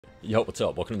Yo, what's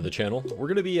up? Welcome to the channel. We're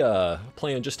going to be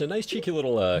playing just a nice cheeky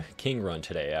little king run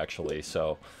today, actually.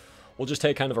 So we'll just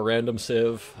take kind of a random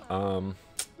civ. I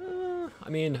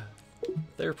mean,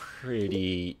 they're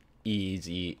pretty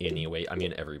easy anyway. I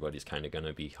mean, everybody's kind of going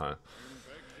to be, huh?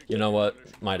 You know what?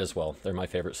 Might as well. They're my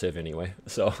favorite civ anyway.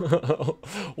 So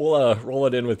we'll roll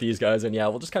it in with these guys. And yeah,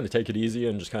 we'll just kind of take it easy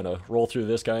and just kind of roll through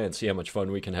this guy and see how much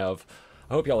fun we can have.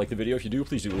 I hope y'all like the video. If you do,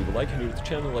 please do leave a like. If you're new to the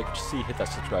channel, like what you see, hit that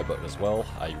subscribe button as well.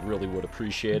 I really would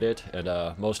appreciate it. And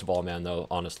most of all, man, though,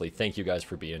 honestly, thank you guys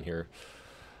for being here.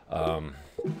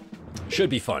 Should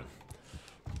be fun.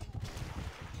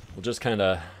 We'll just kind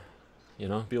of, you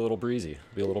know, be a little breezy.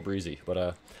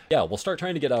 But yeah, we'll start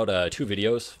trying to get out 2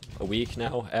 videos a week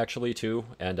now, actually, too.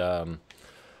 And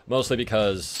mostly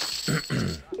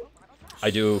because I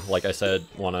do, like I said,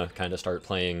 want to kind of start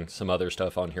playing some other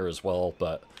stuff on here as well.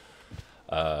 But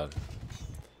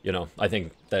you know, I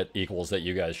think that equals that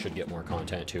you guys should get more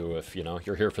content too if, you know,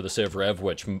 you're here for the Civ Rev,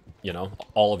 which, you know,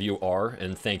 all of you are,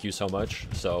 and thank you so much.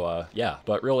 So, yeah,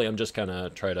 but really I'm just kind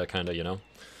of try to kind of, you know,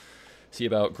 see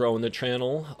about growing the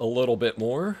channel a little bit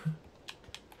more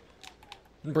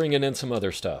and bringing in some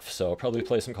other stuff. So probably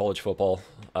play some college football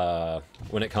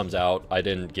when it comes out. I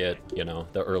didn't get, you know,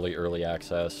 the early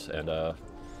access, and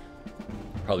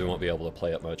probably won't be able to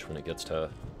play it much when it gets to,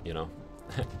 you know,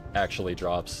 actually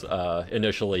drops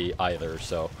initially either,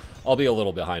 so I'll be a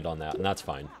little behind on that, and that's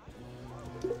fine.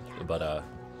 But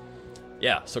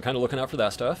yeah, so kind of looking out for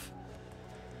that stuff.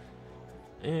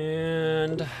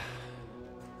 And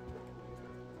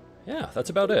yeah, that's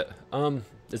about it.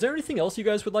 Is there anything else you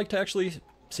guys would like to actually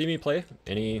see me play?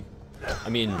 I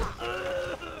mean,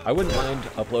 I wouldn't mind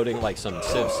uploading like some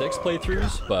Civ 6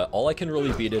 playthroughs, but all I can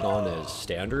really beat it on is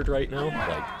standard right now,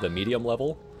 like the medium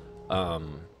level.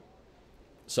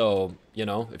 So, you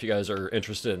know, if you guys are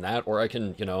interested in that, or I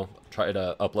can, you know, try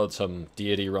to upload some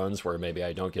deity runs where maybe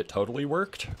I don't get totally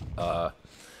worked.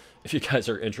 If you guys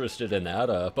are interested in that,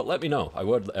 but let me know. I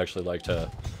would actually like to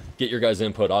get your guys'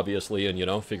 input, obviously, and, you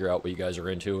know, figure out what you guys are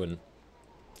into and,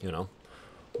 you know,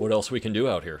 what else we can do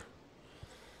out here.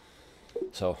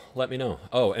 So, let me know.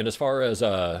 Oh, and as far as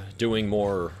doing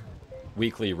more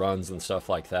weekly runs and stuff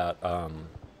like that,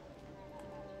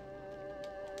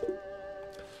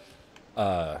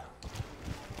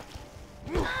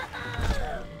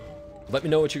 let me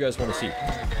know what you guys want to see.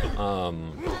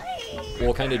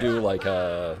 We'll kind of do like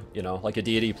a, you know, like a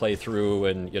deity playthrough,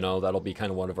 and, you know, that'll be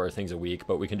kind of one of our things a week,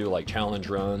 but we can do like challenge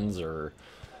runs or,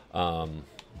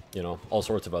 you know, all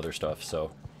sorts of other stuff.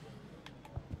 So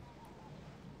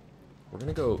we're going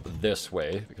to go this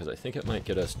way because I think it might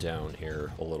get us down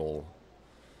here a little,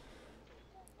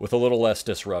 with a little less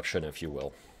disruption, if you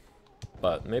will.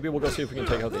 But maybe we'll go see if we can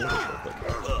take out the English real quick.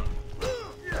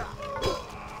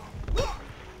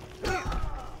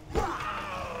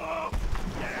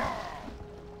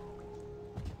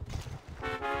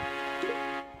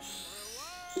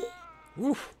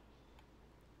 Woof.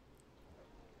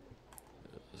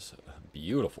 It's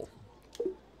beautiful.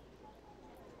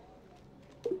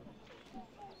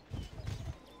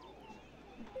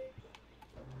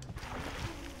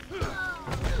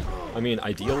 I mean,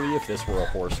 ideally, if this were a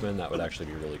horseman, that would actually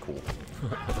be really cool.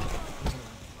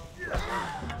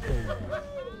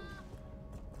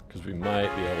 Because we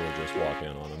might be able to just walk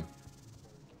in on him.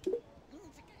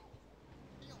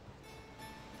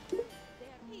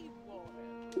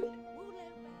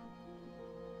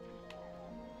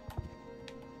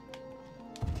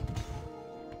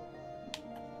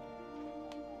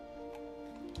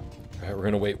 Alright, we're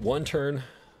going to wait one turn,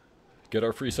 get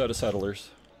our free set of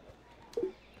settlers.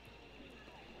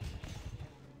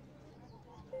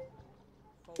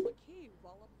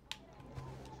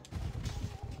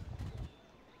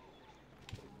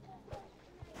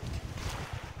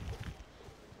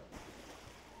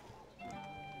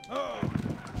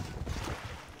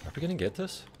 Are we gonna get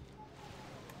this?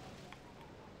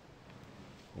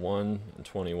 1 and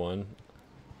 21.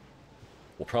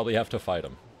 We'll probably have to fight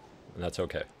him, and that's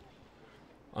okay.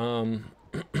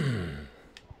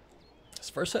 As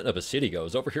far as setting up a city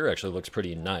goes, over here actually looks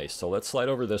pretty nice, so let's slide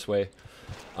over this way.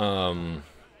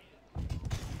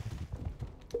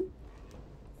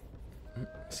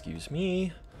 Excuse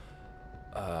me.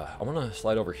 I want to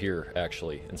slide over here,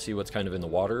 actually, and see what's kind of in the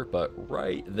water, but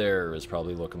right there is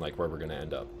probably looking like where we're going to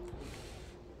end up.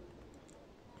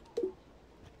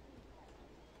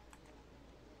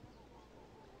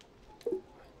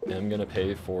 I'm going to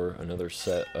pay for another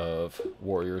set of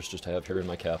warriors just to have here in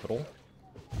my capital.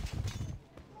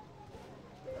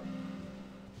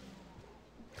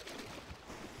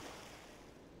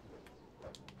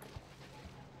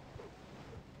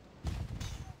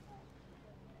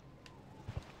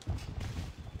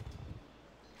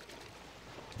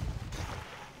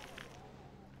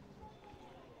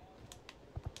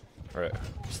 Alright,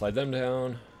 slide them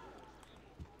down.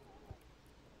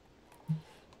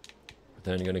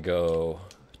 Then gonna go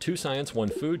 2 science, 1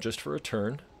 food, just for a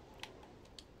turn.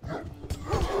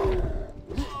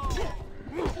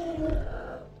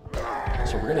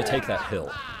 So we're gonna take that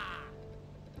hill.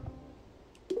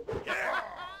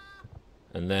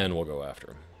 And then we'll go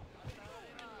after him.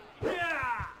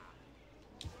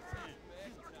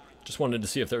 Just wanted to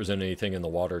see if there was anything in the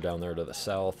water down there to the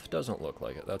south. Doesn't look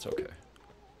like it. That's okay.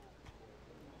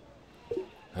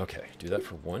 Okay, do that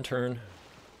for 1 turn.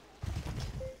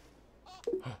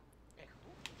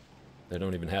 They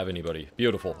don't even have anybody.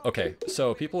 Beautiful. Okay,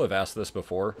 so people have asked this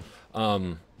before.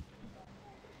 Here.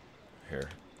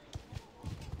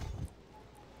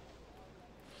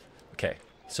 Okay,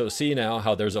 so see now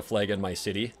how there's a flag in my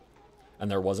city,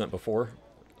 and there wasn't before?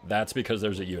 That's because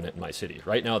there's a unit in my city.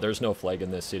 Right now, there's no flag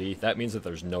in this city. That means that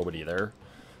there's nobody there.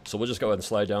 So we'll just go ahead and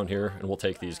slide down here, and we'll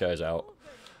take these guys out.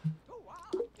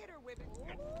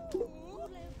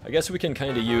 I guess we can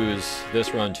kind of use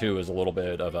this run, too, as a little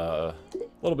bit of a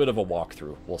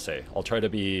walkthrough, we'll say. I'll try to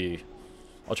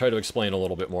explain a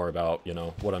little bit more about, you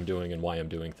know, what I'm doing and why I'm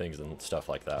doing things and stuff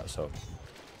like that, so.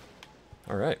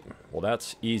 Alright, well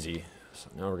that's easy. So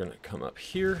now we're going to come up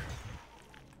here.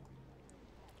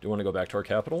 Do you want to go back to our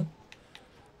capital?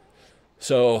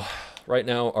 So, right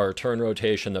now, our turn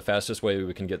rotation, the fastest way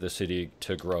we can get this city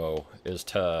to grow is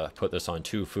to put this on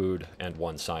 2 food and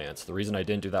 1 science. The reason I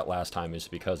didn't do that last time is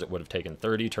because it would have taken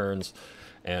 30 turns,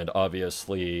 and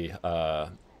obviously, it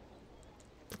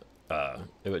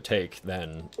would take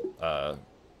then,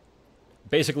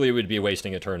 basically we'd be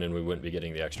wasting a turn and we wouldn't be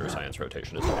getting the extra science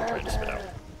rotation is what I'm trying to spit out.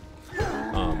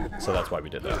 So that's why we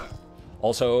did that.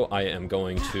 Also, I am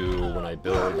going to, when I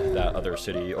build that other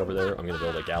city over there, I'm going to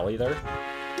build a galley there.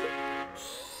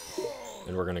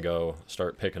 And we're going to go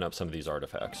start picking up some of these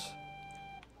artifacts.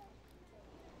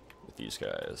 With these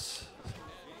guys.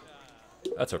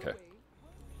 That's okay.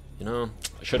 You know,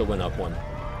 I should have went up 1.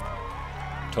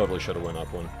 Totally should have went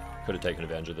up 1. Could have taken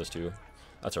advantage of this too.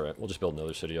 That's alright, we'll just build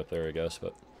another city up there, I guess,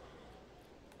 but...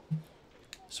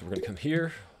 So we're going to come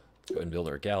here, go ahead and build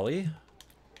our galley.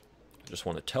 I just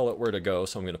want to tell it where to go,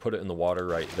 so I'm going to put it in the water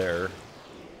right there.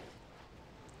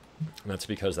 And that's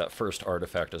because that first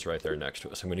artifact is right there next to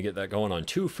us. I'm going to get that going on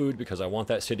 2 food because I want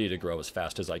that city to grow as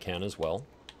fast as I can as well.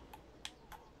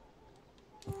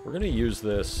 We're going to use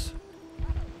this...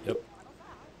 Yep.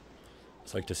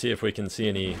 It's like to see if we can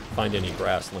find any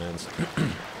grasslands,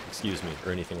 excuse me,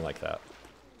 or anything like that.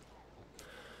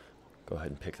 Go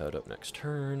ahead and pick that up next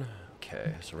turn.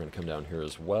 Okay, so we're going to come down here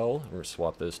as well. We're going to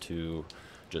swap this to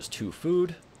just 2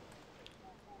 food.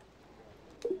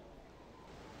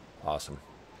 Awesome.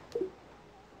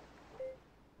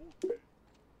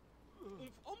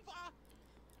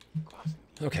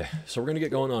 Okay, so we're going to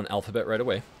get going on alphabet right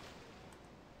away.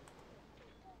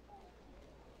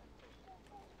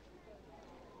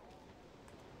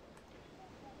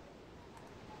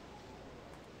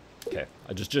 Okay,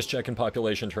 I just checking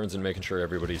population turns and making sure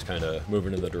everybody's kind of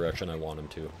moving in the direction I want them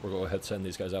to. We'll go ahead and send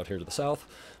these guys out here to the south.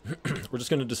 We're just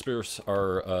going to disperse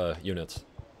our units.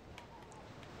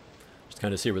 Just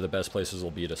kind of see where the best places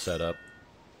will be to set up.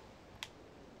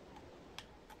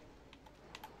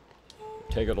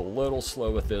 Take it a little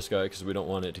slow with this guy because we don't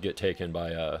want it to get taken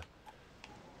by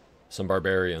some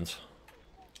barbarians.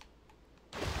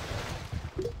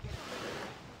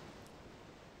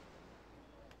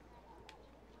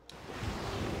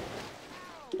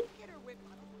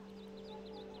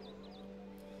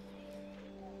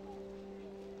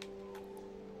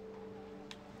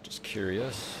 Just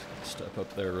curious. Step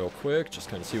up there real quick. Just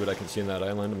kind of see what I can see in that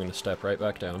island. I'm going to step right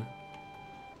back down.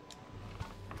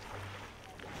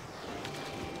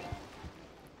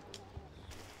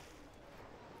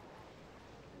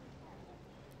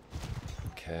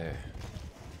 Okay.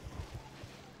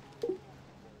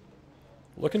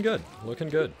 Looking good. Looking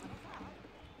good.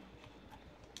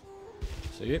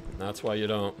 See? That's why you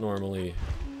don't normally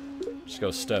just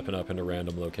go stepping up into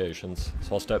random locations.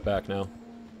 So I'll step back now.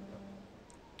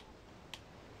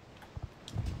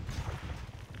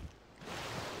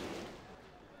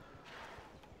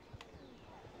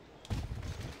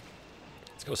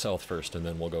 Let's go south first and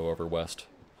then we'll go over west.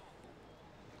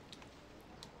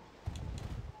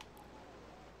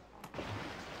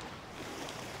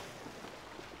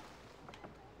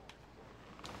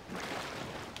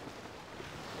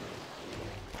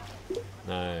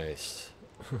 Nice.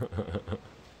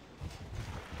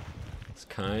 It's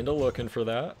kind of looking for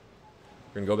that.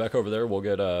 We're going to go back over there. We'll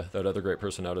get that other great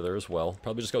person out of there as well.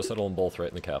 Probably just go settle them both right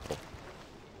in the capital.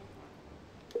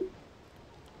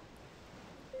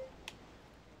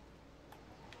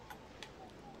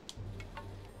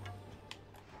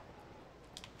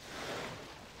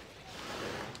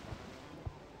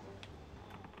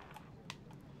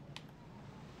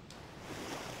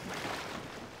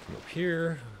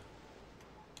 here.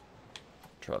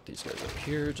 Drop these guys up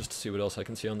here just to see what else I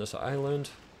can see on this island.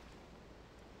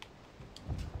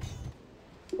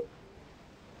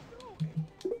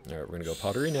 Alright, we're going to go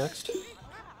pottery next.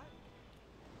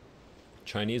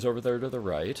 Chinese over there to the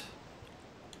right.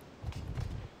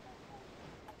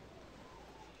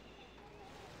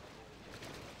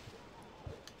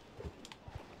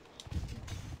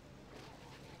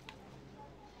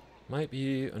 Might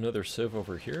be another civ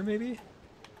over here, maybe?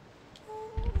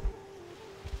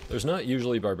 There's not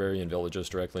usually barbarian villages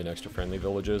directly next to friendly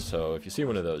villages, so if you see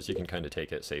one of those, you can kind of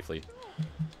take it safely.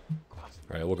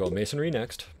 Alright, we'll go masonry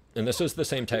next. And this is the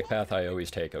same tech path I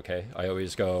always take, okay? I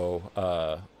always go,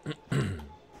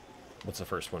 what's the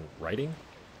first one? Writing?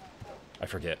 I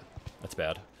forget. That's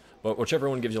bad. But whichever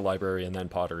one gives you library, and then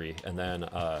pottery, and then,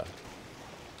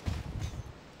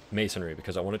 masonry,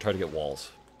 because I want to try to get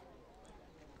walls.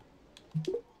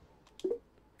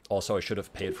 Also, I should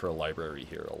have paid for a library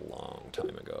here a long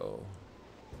time ago.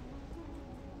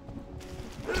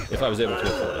 If I was able to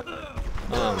afford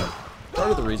it. Part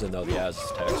of the reason, though, the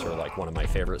Aztecs are, like, one of my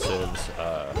favorite civs,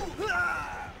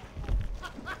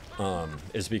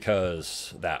 is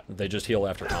because they just heal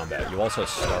after combat. You also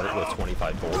start with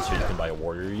 25 gold, so you can buy a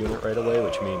warrior unit right away,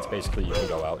 which means basically you can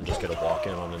go out and just get a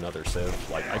walk-in on another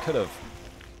civ. Like, I could have...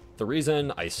 The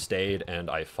reason I stayed and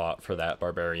I fought for that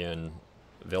barbarian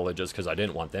village is because I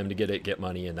didn't want them to get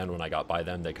money, and then when I got by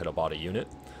them, they could have bought a unit.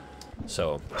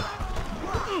 So,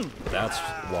 that's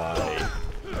why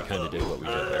I kind of did what we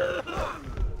did there.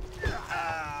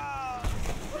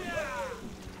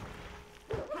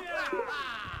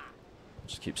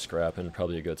 Just keep scrapping.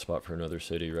 Probably a good spot for another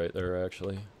city right there,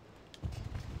 actually.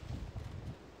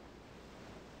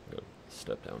 Go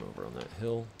step down over on that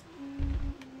hill.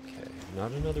 Okay,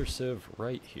 not another civ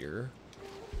right here.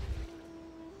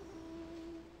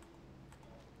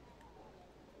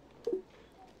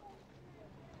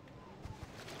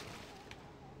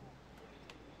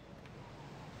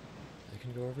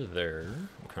 Go over there.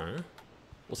 Okay.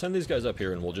 We'll send these guys up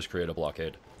here and we'll just create a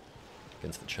blockade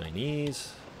against the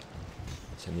Chinese.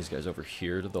 Send these guys over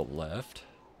here to the left.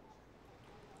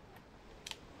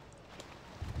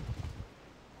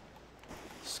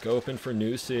 Scoping for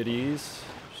new cities.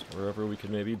 Just wherever we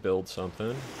could maybe build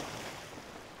something.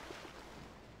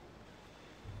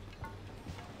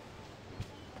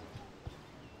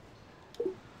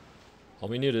 All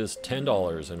we need is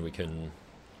 $10 and we can...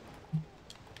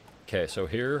 Okay, so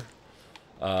here,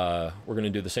 we're going to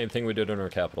do the same thing we did in our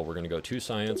capital. We're going to go 2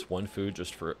 science, 1 food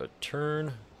just for a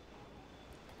turn.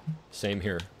 Same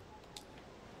here.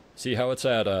 See how it's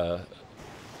at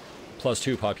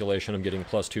 +2 population. I'm getting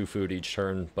 +2 food each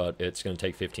turn, but it's going to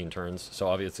take 15 turns. So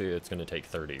obviously it's going to take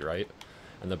 30, right?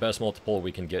 And the best multiple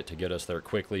we can get to get us there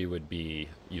quickly would be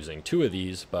using 2 of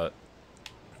these, but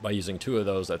by using 2 of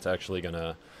those, that's actually going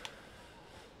to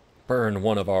burn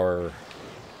one of our...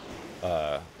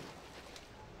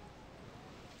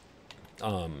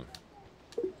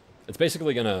 it's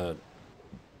basically gonna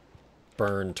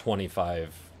burn 25%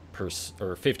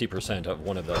 or 50% of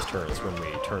one of those turns when we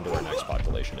turn to our next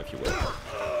population, if you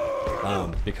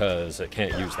will. Because it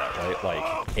can't use that, right?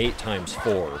 Like 8 times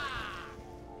 4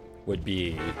 would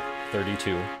be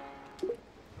 32,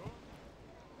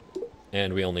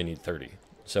 and we only need 30.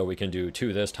 So we can do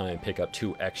 2 this time, pick up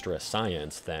 2 extra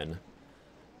science then.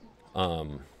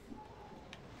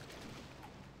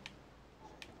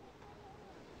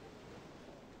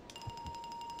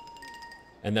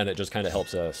 And then it just kind of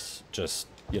helps us just,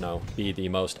 you know, be the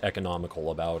most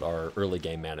economical about our early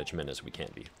game management as we can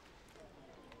be.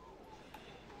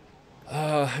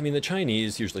 I mean, the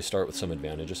Chinese usually start with some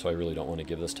advantages, so I really don't want to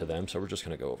give this to them, so we're just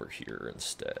going to go over here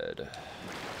instead.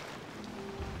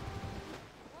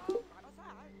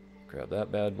 Grab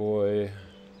that bad boy.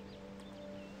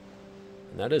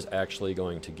 And that is actually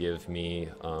going to give me...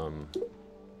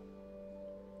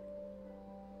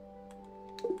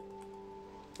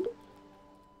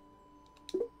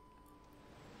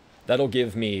 that'll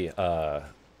give me,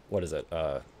 what is it,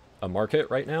 a market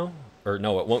right now? Or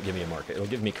no, it won't give me a market. It'll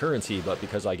give me currency, but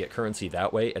because I get currency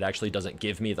that way, it actually doesn't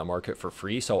give me the market for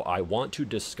free. So I want to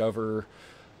discover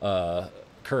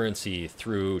currency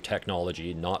through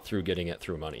technology, not through getting it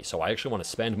through money. So I actually want to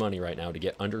spend money right now to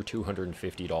get under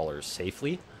 $250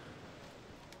 safely.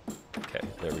 Okay,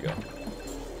 there we go.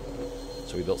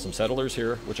 So we built some settlers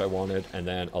here, which I wanted, and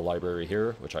then a library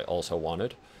here, which I also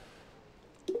wanted.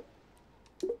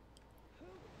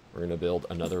 We're going to build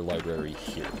another library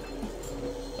here.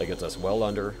 That gets us well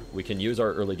under. We can use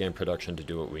our early game production to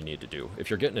do what we need to do. If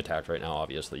you're getting attacked right now,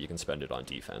 obviously you can spend it on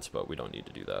defense, but we don't need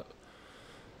to do that.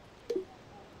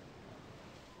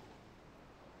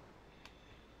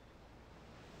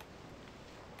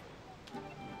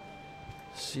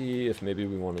 see if maybe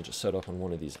we want to just set up on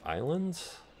one of these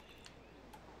islands.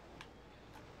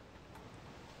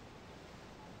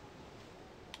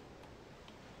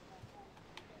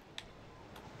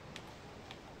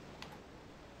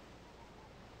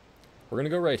 We're going to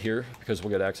go right here because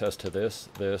we'll get access to this,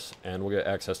 this, and we'll get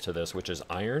access to this, which is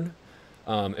iron.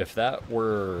 If that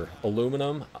were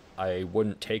aluminum, I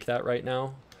wouldn't take that right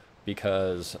now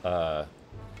because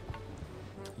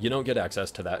you don't get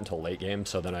access to that until late game,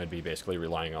 so then I'd be basically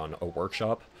relying on a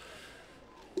workshop.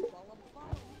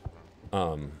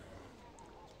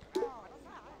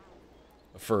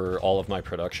 For all of my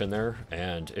production there,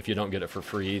 and if you don't get it for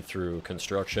free through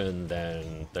construction,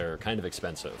 then they're kind of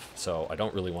expensive, so I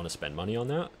don't really want to spend money on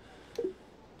that.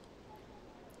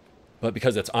 But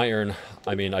because it's iron,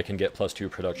 I mean, I can get +2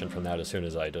 production from that as soon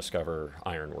as I discover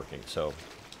iron working, so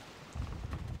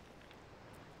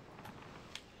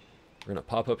we're gonna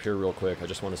pop up here real quick. I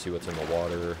just want to see what's in the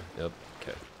water. Yep,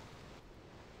 okay.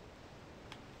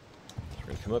 So we're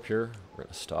gonna come up here, we're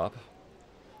gonna stop.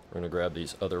 We're going to grab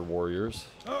these other warriors,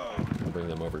 and bring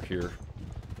them over here,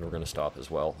 and we're going to stop as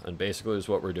well. And basically is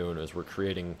what we're doing is we're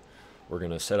going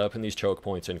to set up in these choke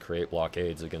points and create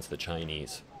blockades against the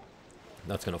Chinese.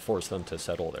 That's going to force them to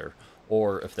settle there.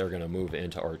 Or if they're going to move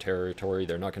into our territory,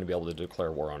 they're not going to be able to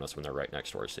declare war on us when they're right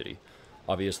next to our city.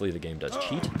 Obviously the game does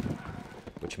cheat,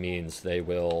 which means they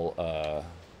will,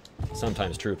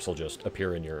 sometimes troops will just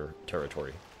appear in your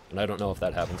territory. And I don't know if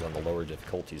that happens on the lower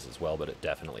difficulties as well, but it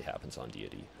definitely happens on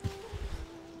deity.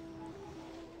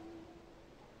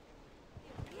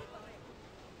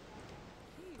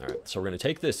 Alright, so we're going to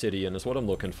take this city, and what I'm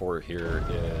looking for here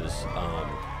is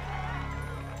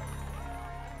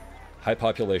high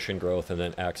population growth and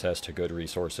then access to good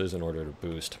resources in order to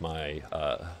boost my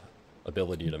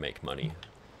ability to make money.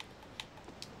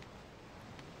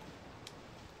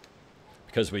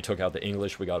 Because we took out the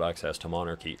English, we got access to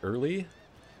monarchy early.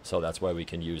 So that's why we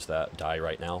can use that die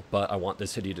right now. But I want the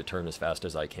city to turn as fast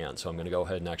as I can. So I'm going to go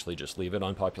ahead and actually just leave it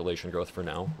on population growth for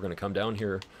now. We're going to come down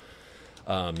here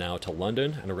now to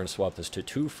London. And we're going to swap this to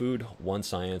 2 food, 1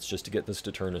 science, just to get this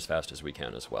to turn as fast as we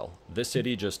can as well. This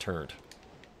city just turned.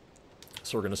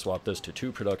 So we're going to swap this to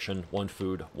 2 production, 1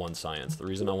 food, 1 science. The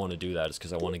reason I want to do that is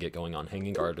because I want to get going on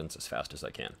Hanging Gardens as fast as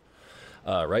I can.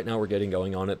 Right now we're getting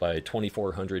going on it by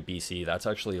 2400 BC. That's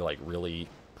actually like really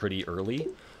pretty early.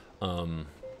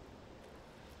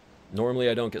 Normally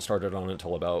I don't get started on it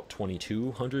until about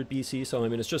 2200 BC, so I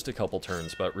mean it's just a couple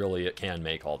turns, but really it can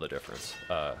make all the difference,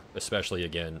 especially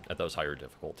again at those higher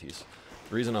difficulties.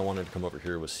 The reason I wanted to come over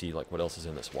here was see like what else is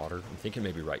in this water. I'm thinking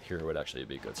maybe right here would actually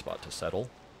be a good spot to settle.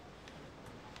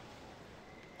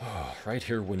 Oh, right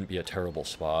here wouldn't be a terrible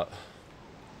spot.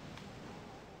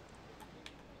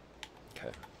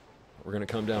 Okay, we're gonna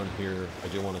come down here. I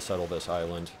do want to settle this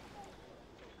island,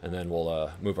 and then we'll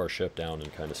move our ship down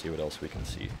and kind of see what else we can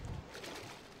see.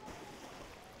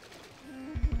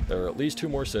 There are at least 2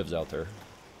 more civs out there.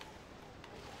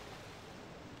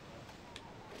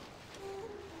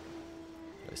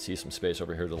 I see some space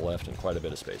over here to the left and quite a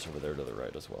bit of space over there to the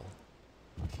right as well.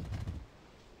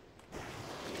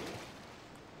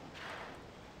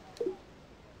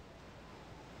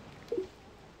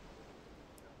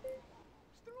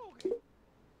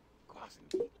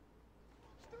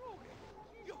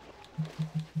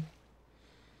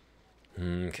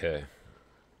 Okay.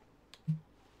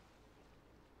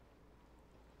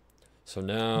 So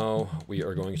now we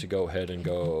are going to go ahead and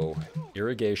go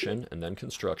irrigation and then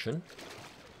construction.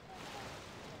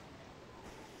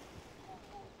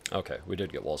 Okay, we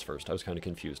did get walls first. I was kind of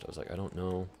confused. I was like, I don't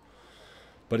know.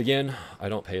 But again, I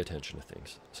don't pay attention to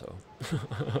things, so.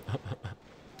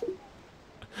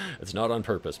 It's not on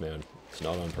purpose, man. It's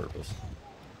not on purpose.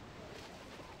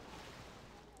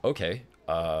 Okay,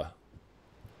 hang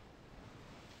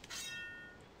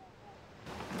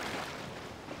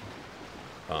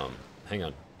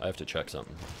on. I have to check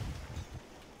something.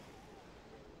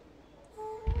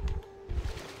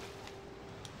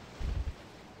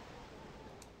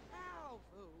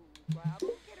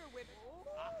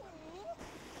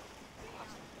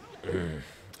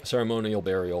 Ceremonial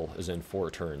burial is in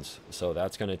 4 turns, so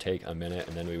that's going to take a minute,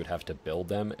 and then we would have to build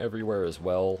them everywhere as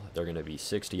well. They're going to be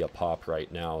 60 a pop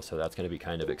right now, so that's going to be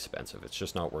kind of expensive. It's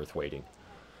just not worth waiting.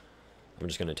 I'm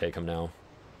just going to take them now.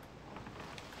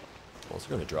 I'm also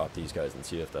going to drop these guys and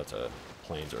see if that's a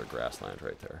plains or a grassland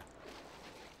right there.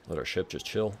 Let our ship just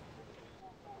chill.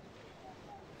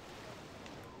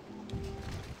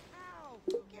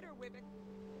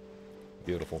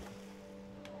 Beautiful.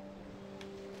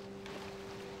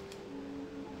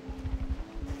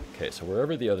 Okay, so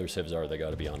wherever the other civs are, they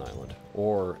got to be on island.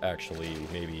 Or actually,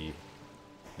 maybe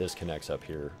this connects up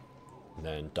here. and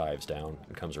then dives down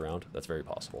and comes around. That's very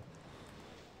possible.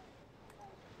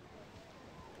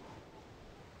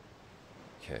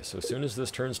 Okay, so as soon as this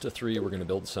turns to 3, we're going to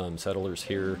build some settlers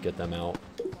here, get them out.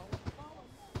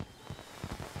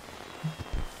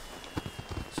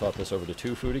 Swap this over to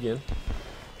 2 food again.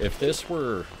 If this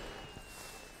were...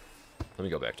 Let me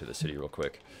go back to the city real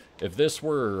quick. If this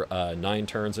were 9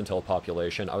 turns until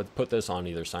population, I would put this on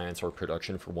either science or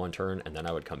production for 1 turn, and then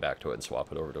I would come back to it and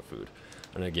swap it over to food.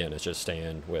 And again, it's just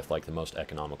staying with like the most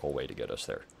economical way to get us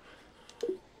there.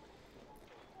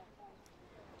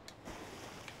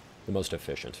 The most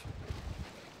efficient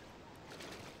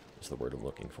is the word I'm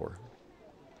looking for.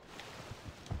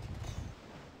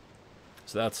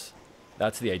 So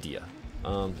that's the idea.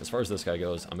 As far as this guy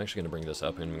goes, I'm actually going to bring this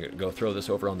up and I'm going to go throw this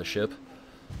over on the ship.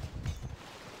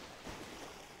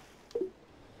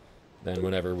 Then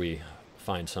whenever we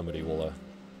find somebody, we'll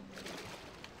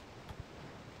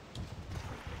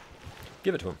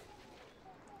give it to him.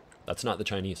 That's not the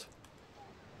Chinese.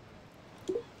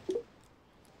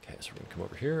 Okay, so we're going to come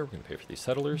over here. We're going to pay for these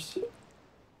settlers.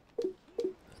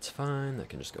 That's fine. That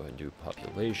can just go ahead and do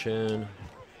population.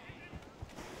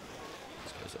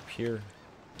 This goes up here.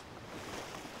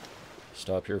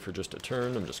 Stop here for just a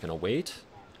turn. I'm just going to wait.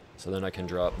 So then I can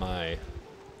drop my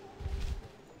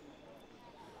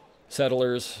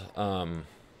settlers. And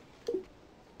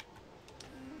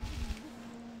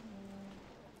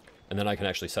then I can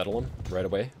actually settle them right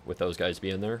away with those guys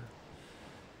being there.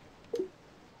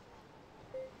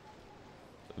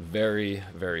 Very,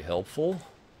 very helpful.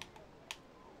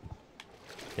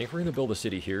 I think we're going to build a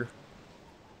city here.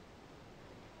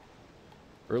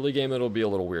 Early game it'll be a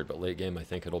little weird, but late game I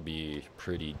think it'll be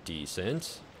pretty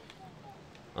decent.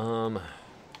 Man.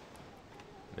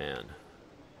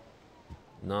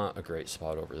 Not a great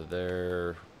spot over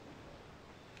there.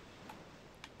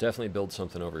 Definitely build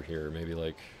something over here. Maybe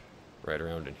like right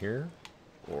around in here.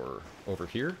 Or over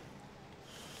here.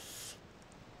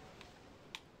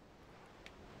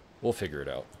 We'll figure it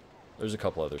out. There's a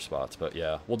couple other spots, but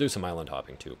yeah. We'll do some island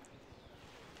hopping too.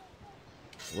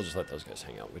 We'll just let those guys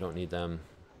hang out. We don't need them.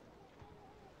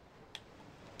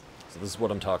 So this is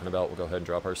what I'm talking about. We'll go ahead and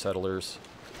drop our settlers.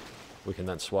 We can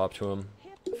then swap to them.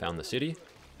 Found the city.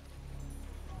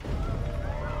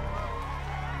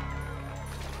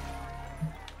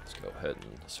 Let's go ahead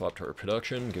and swap to our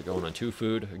production. Get going on 2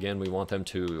 food. Again, we want them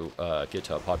to get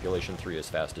to population 3 as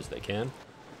fast as they can.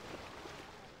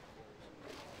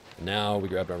 Now we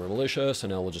grabbed our militia, so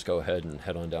now we'll just go ahead and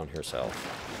head on down here south.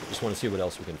 Just want to see what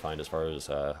else we can find as far as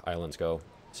islands go.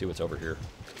 See what's over here.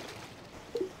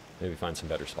 Maybe find some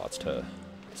better spots to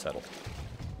settle.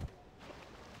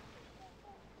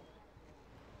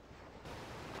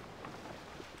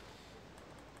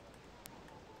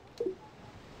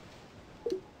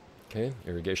 Okay,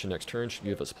 irrigation next turn should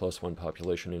give us +1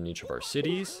 population in each of our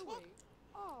cities.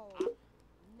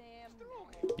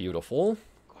 Beautiful.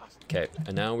 Okay,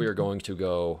 and now we are going to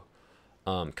go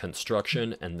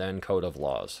construction and then code of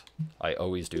laws. I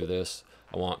always do this.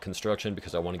 I want construction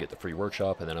because I want to get the free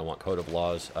workshop, and then I want code of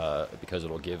laws because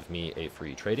it'll give me a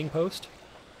free trading post.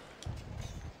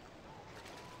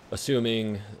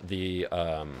 Assuming the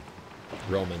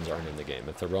Romans aren't in the game.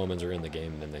 If the Romans are in the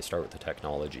game, then they start with the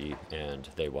technology, and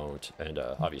they won't. And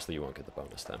obviously you won't get the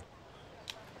bonus then.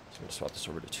 So I'm going to swap this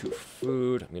over to 2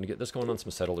 food. I'm going to get this going on some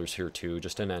settlers here too,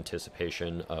 just in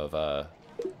anticipation of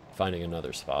finding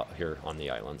another spot here on the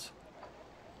islands.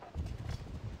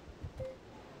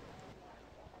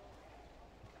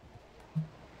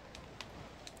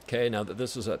 Okay, now that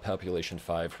this is at population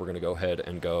 5, we're going to go ahead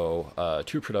and go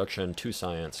 2 production, 2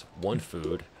 science, 1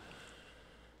 food.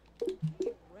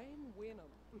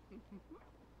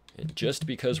 And just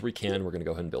because we can, we're going to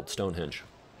go ahead and build Stonehenge.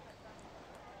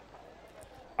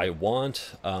 I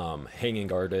want hanging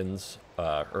gardens,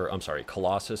 or I'm sorry,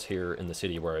 Colossus here in the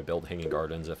city where I build hanging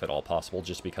gardens if at all possible,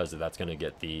 just because that's going to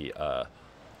get the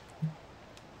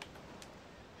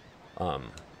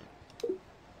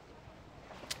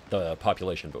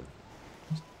population boom.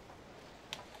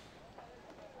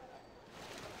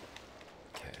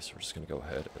 Okay, so we're just going to go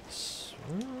ahead and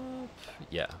swap.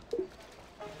 Yeah.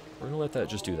 We're going to let that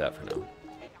just do that for now.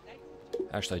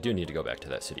 Actually, I do need to go back to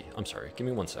that city. I'm sorry. Give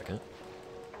me 1 second.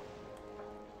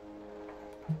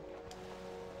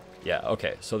 Yeah,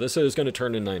 okay. So this is going to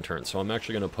turn in 9 turns. So I'm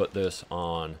actually going to put this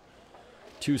on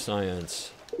 2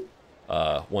 science,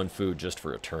 1 food just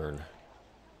for a turn.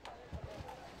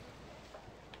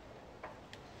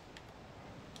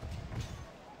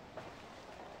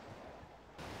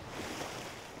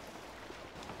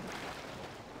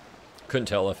 Couldn't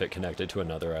tell if it connected to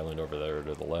another island over there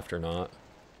to the left or not.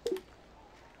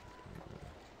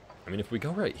 I mean, if we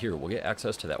go right here, we'll get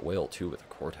access to that whale, too, with a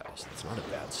courthouse. That's not a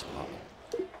bad spot.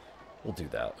 We'll do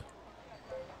that.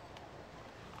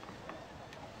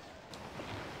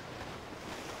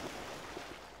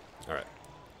 Alright.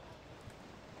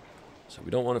 So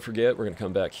we don't want to forget, we're going to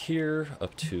come back here,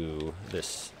 up to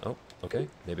this... Oh, okay.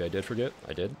 Maybe I did forget.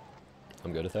 I did.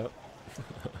 I'm good at that.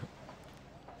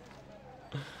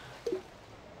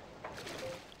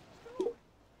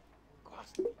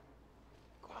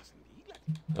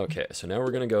 Okay, so now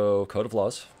we're going to go Code of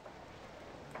Laws.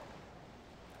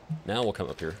 Now we'll come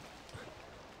up here.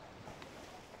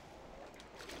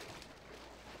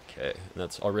 Okay, and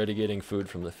that's already getting food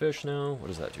from the fish now. What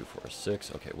does that do for us?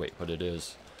 6? Okay, wait, but it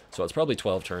is... So it's probably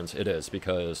 12 turns. It is,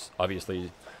 because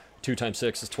obviously 2 times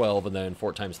 6 is 12, and then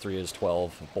 4 times 3 is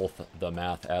 12. Both the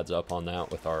math adds up on that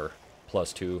with our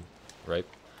 +2, right?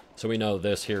 So we know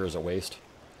this here is a waste.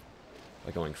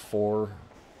 By going 4...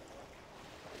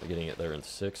 By getting it there in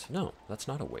 6. No, that's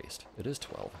not a waste. It is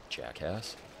 12,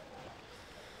 jackass.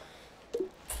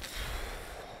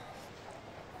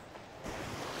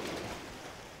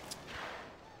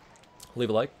 Leave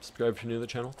a like, subscribe if you're new to the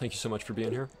channel. Thank you so much for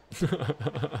being here.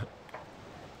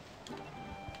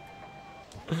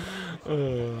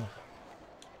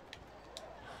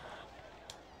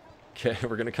 Okay,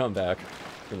 we're going to come back.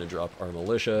 We're going to drop our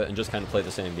militia and just kind of play the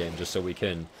same game just so we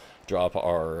can drop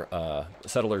our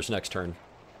settlers next turn.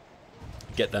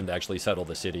 Get them to actually settle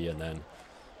the city, and then...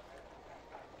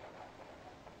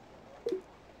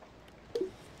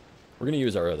 We're going to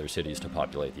use our other cities to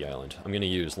populate the island. I'm going to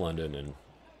use London and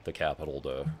the capital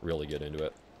to really get into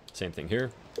it. Same thing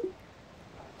here.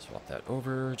 Swap that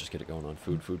over, just get it going on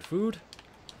food, food, food.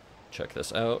 Check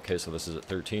this out. Okay, so this is at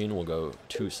 13. We'll go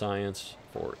 2 science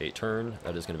for a turn.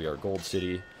 That is going to be our gold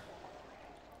city.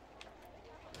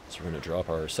 So we're going to drop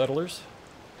our settlers.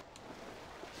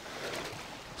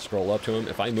 Scroll up to them.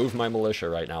 If I move my militia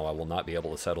right now, I will not be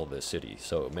able to settle this city.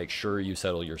 So make sure you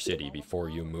settle your city before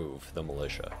you move the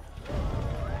militia.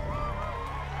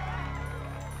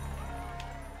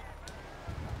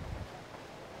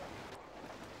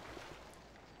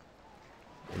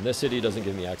 And this city doesn't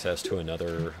give me access to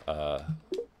another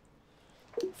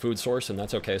food source, and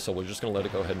that's okay, so we're just going to let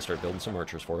it go ahead and start building some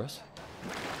archers for us.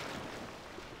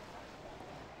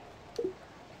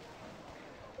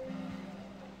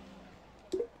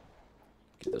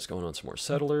 Get this going on some more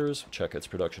settlers. Check its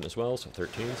production as well, so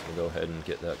 13, so we'll go ahead and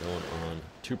get that going on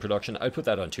 2 production. I put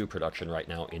that on 2 production right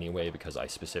now anyway, because I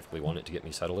specifically want it to get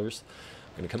me settlers.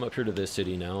 I'm going to come up here to this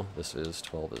city now. This is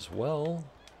 12 as well.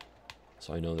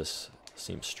 So I know this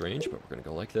seems strange, but we're going to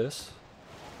go like this.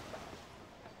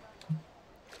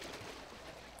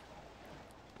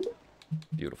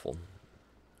 Beautiful.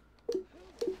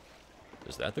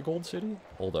 Is that the gold city?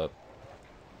 Hold up.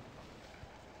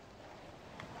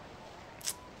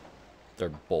 They're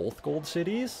both gold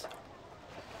cities?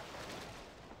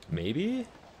 Maybe?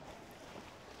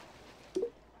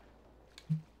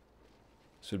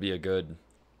 This would be a good...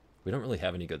 We don't really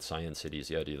have any good science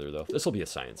cities yet either, though. This will be a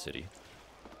science city.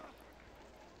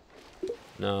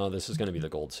 No, this is going to be the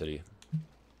gold city.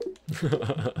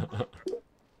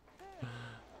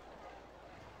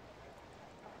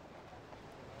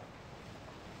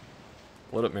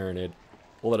 Let it marinate.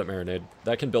 We'll let it marinate.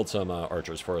 That can build some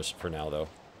archers for us for now, though.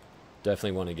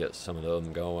 Definitely want to get some of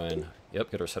them going.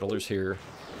 Yep, get our settlers here.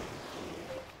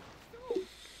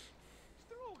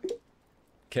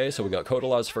 Okay, so we got Code of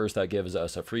Laws first. That gives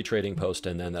us a free trading post,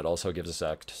 and then that also gives us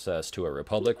access to a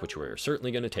republic, which we're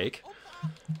certainly going to take.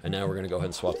 And now we're going to go ahead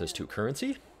and swap this to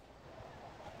currency.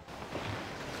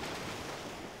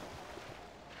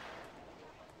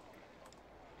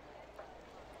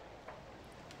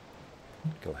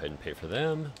 Go ahead and pay for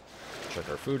them. Check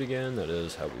our food again. That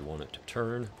is how we want it to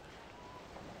turn.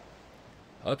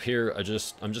 Up here, I'm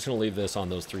just going to leave this on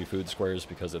those 3 food squares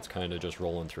because it's kind of just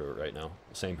rolling through it right now.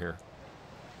 Same here.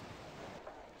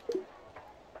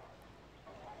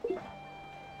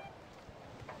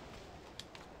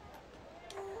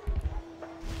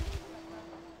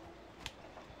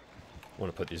 I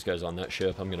want to put these guys on that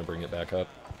ship. I'm going to bring it back up.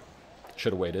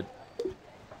 Should have waited. I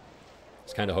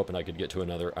was kind of hoping I could get to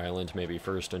another island maybe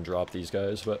first and drop these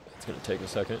guys, but it's going to take a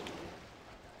second.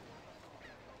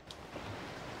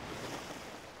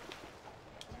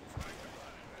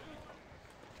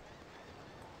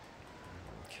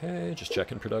 Okay, just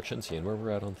checking production, seeing where we're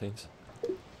at on things.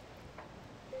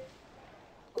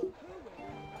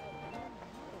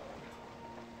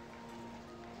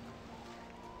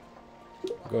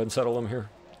 Go ahead and settle them here.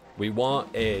 We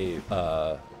want a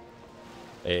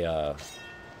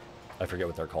I forget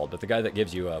what they're called, but the guy that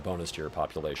gives you a bonus to your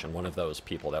population, one of those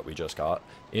people that we just got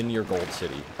in your gold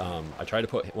city. I try to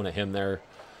put one of him there,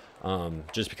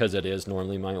 just because it is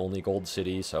normally my only gold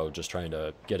city, so just trying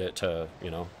to get it to,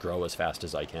 you know, grow as fast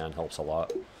as I can helps a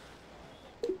lot.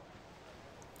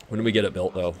 When we get it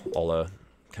built, though, I'll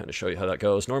kind of show you how that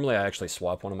goes. Normally, I actually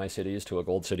swap one of my cities to a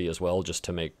gold city as well, just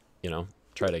to make, you know,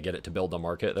 try to get it to build the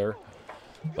market there.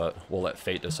 But we'll let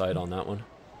fate decide on that one.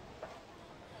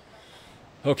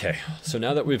 Okay, so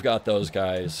now that we've got those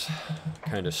guys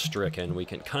kind of stricken, we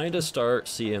can kind of start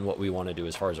seeing what we want to do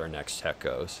as far as our next tech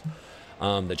goes.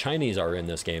 The Chinese are in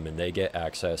this game, and they get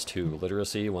access to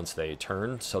literacy once they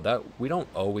turn, so that we don't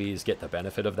always get the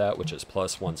benefit of that, which is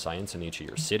 +1 science in each of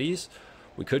your cities.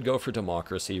 We could go for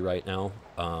democracy right now.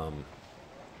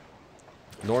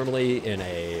 Normally in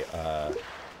a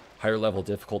higher level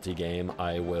difficulty game,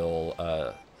 I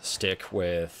will stick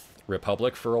with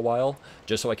Republic for a while,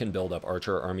 just so I can build up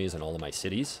archer armies in all of my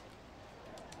cities.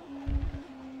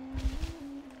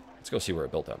 Let's go see where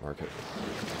it built that market.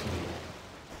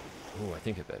 Oh, I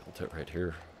think it built it right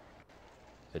here.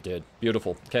 It did.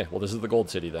 Beautiful. Okay, well this is the gold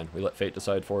city then. We let fate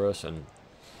decide for us, and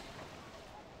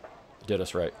it did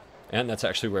us right. And that's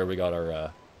actually where we got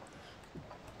our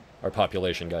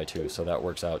population guy too, so that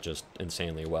works out just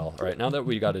insanely well. All right, now that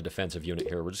we got a defensive unit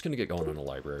here, we're just going to get going on a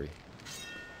library.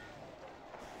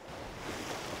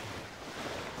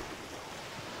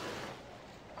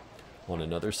 Want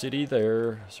another city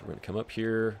there, so we're going to come up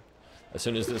here. As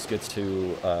soon as this gets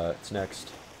to its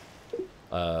next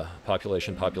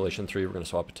population 3, we're going to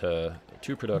swap it to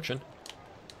 2 production.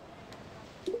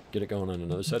 Get it going on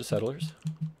another set of settlers.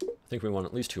 I think we want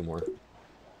at least 2 more.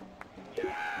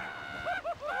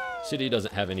 City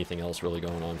doesn't have anything else really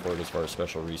going on for it as far as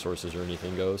special resources or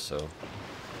anything goes, so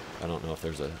I don't know if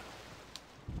there's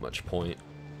much point.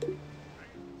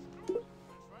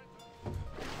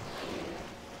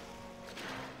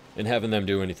 And having them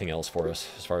do anything else for us,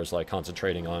 as far as like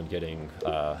concentrating on getting,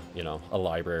 you know, a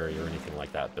library or anything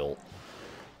like that built.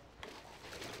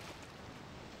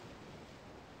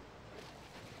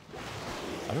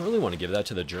 I don't really want to give that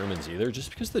to the Germans either, just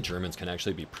because the Germans can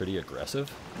actually be pretty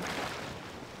aggressive.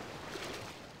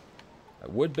 I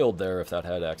would build there if that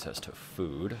had access to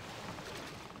food.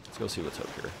 Let's go see what's up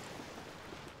here.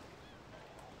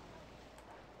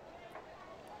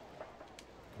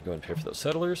 Go ahead and pay for those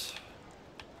settlers.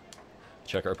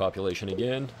 Check our population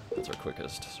again. That's our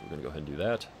quickest, so we're going to go ahead and do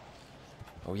that.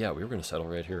 Oh yeah, we were going to settle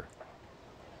right here.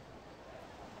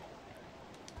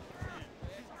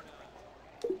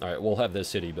 Alright, we'll have this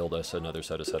city build us another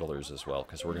set of settlers as well,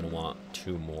 because we're going to want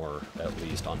 2 more at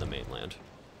least on the mainland.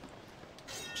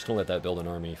 Just going to let that build an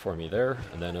army for me there,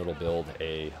 and then it'll build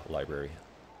a library.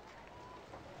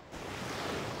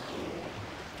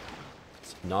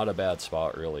 It's not a bad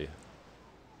spot, really.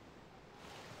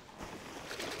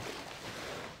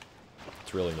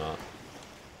 It's really not.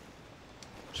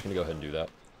 Just going to go ahead and do that.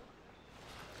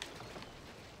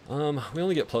 We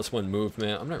only get +1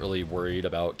 movement. I'm not really worried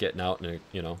about getting out and,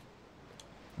 you know,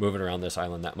 moving around this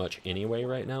island that much anyway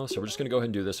right now, so we're just going to go ahead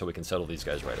and do this so we can settle these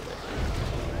guys right away.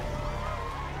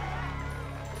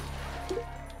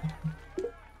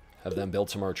 Have them build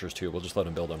some archers too. We'll just let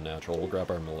them build them natural. We'll grab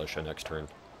our militia next turn.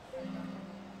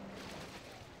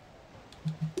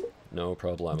 No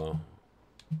problemo.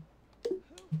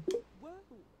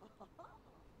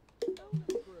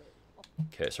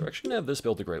 Okay, so we're actually going to have this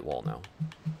build a Great Wall now.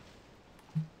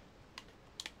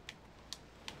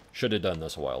 Should have done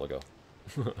this a while ago.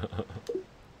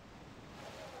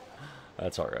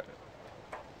 That's alright.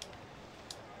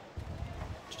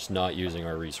 Just not using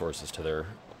our resources to their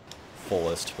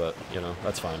fullest, but, you know,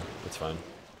 that's fine. It's fine.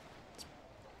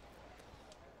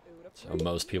 So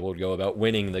most people would go about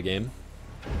winning the game.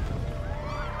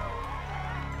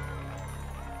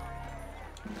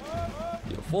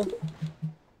 Beautiful. 2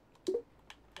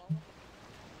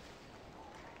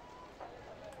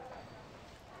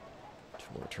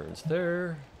 more turns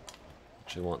there.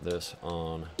 Actually want this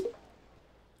on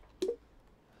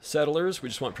settlers. We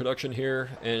just want production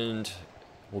here, and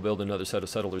we'll build another set of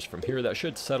settlers from here. That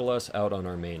should settle us out on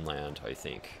our mainland, I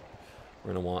think.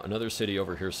 We're going to want another city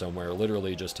over here somewhere,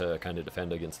 literally just to kind of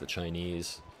defend against the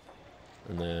Chinese.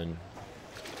 And then...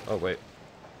 oh, wait.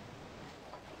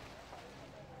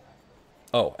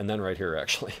 Oh, and then right here,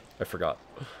 actually. I forgot.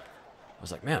 I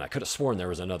was like, man, I could have sworn there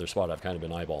was another spot I've kind of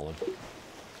been eyeballing.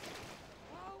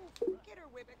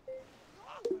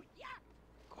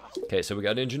 Okay, so we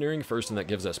got engineering first, and that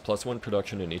gives us +1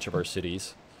 production in each of our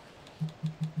cities.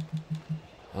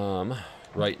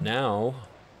 Right now,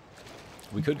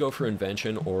 we could go for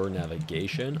invention or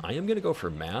navigation. I am going to go for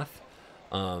math,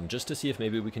 just to see if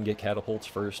maybe we can get catapults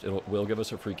first. It will give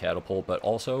us a free catapult, but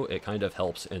also it kind of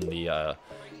helps in the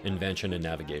invention and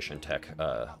navigation tech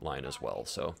line as well.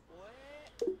 So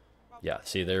yeah,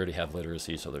 see, they already have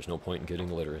literacy, so there's no point in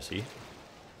getting literacy.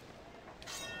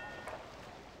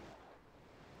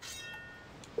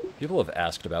 People have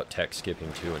asked about tech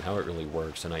skipping too and how it really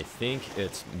works, and I think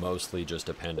it's mostly just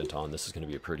dependent on, this is going to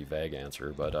be a pretty vague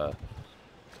answer, but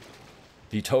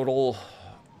the total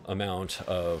amount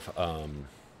of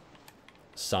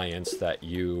science that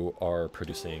you are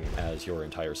producing as your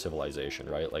entire civilization,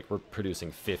 right? Like, we're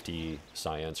producing 50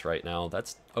 science right now.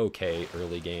 That's okay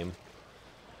early game.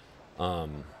 We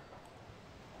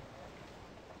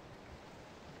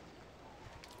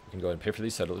can go ahead and pay for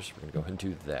these settlers. We're going to go ahead and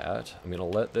do that. I'm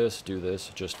going to let this do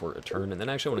this just for a turn, and then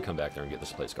actually I want to come back there and get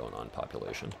this place going on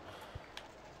population.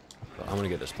 But I'm going to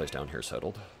get this place down here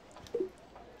settled.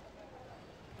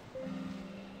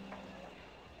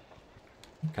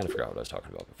 Kind of forgot what I was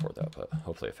talking about before that, but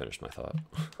hopefully I finished my thought.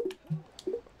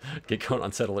 Get going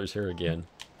on settlers here again.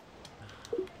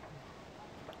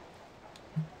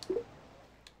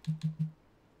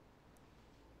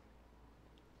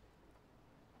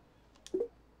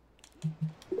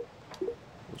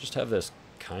 We'll just have this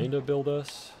kind of build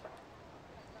us.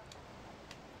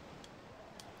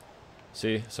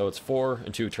 See, so it's 4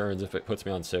 and 2 turns. If it puts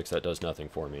me on 6, that does nothing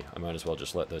for me. I might as well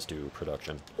just let this do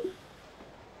production.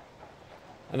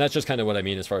 And that's just kind of what I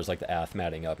mean as far as like the ath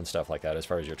matting up and stuff like that. As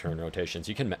far as your turn rotations,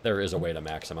 you can, there is a way to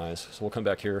maximize. So we'll come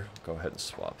back here, go ahead and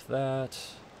swap that.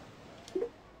 And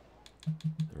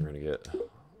we're going to get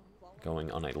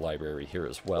going on a library here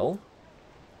as well.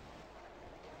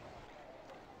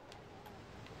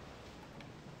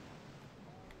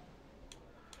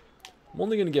 I'm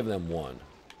only going to give them 1.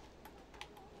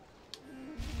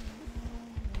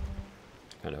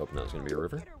 Kind of hoping that was going to be a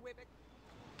river.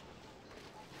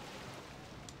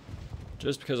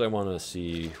 Just because I want to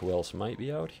see who else might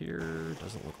be out here.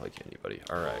 Doesn't look like anybody.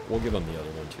 Alright, we'll give them the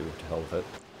other one too, to hell with it.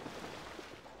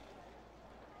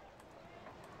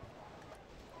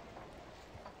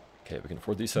 Okay, we can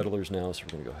afford these settlers now, so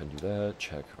we're going to go ahead and do that.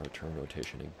 Check our turn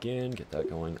rotation again. Get that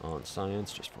going on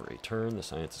science just for a turn. The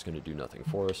science is going to do nothing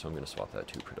for us, so I'm going to swap that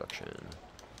to production.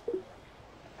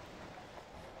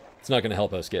 It's not going to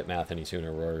help us get math any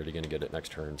sooner. We're already going to get it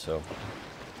next turn, so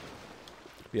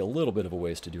be a little bit of a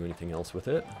waste to do anything else with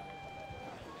it.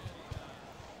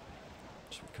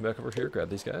 Just come back over here, grab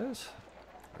these guys.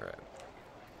 All right.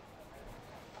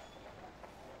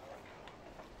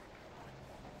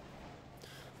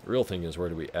 The real thing is, where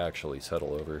do we actually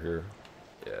settle over here?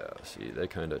 Yeah, see, they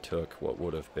kind of took what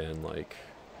would have been like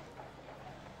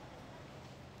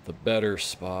the better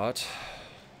spot.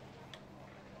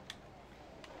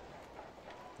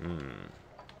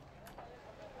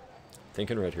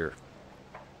 Thinking right here.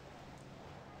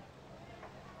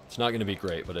 It's not going to be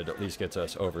great, but it at least gets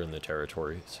us over in the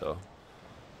territory, so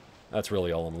that's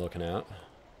really all I'm looking at.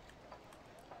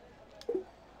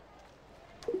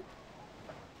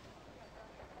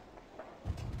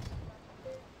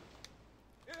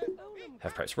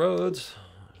 Half-price roads.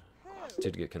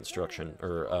 Did get construction,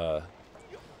 or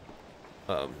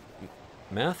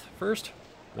math first?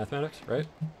 Mathematics, right?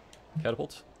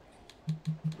 Catapults?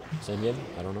 Same game?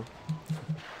 I don't know.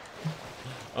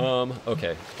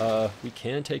 Okay. We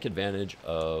can take advantage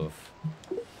of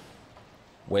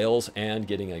whales, and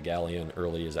getting a galleon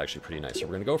early is actually pretty nice. So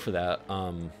we're going to go for that.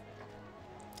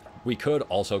 We could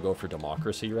also go for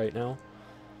democracy right now,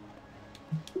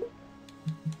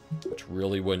 which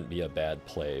really wouldn't be a bad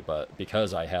play, but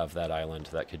because I have that island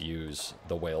that could use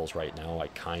the whales right now, I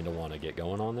kind of want to get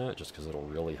going on that, just because it'll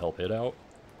really help it out.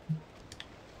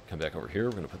 Come back over here.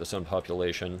 We're going to put this on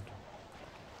population.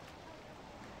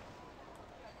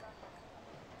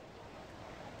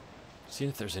 See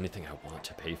if there's anything I want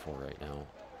to pay for right now.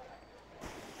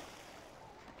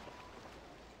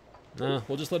 Nah,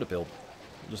 we'll just let it build.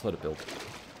 We'll just let it build.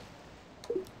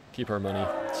 Keep our money.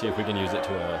 See if we can use it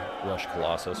to rush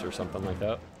Colossus or something like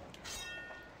that.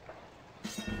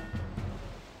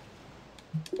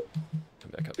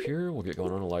 Come back up here. We'll get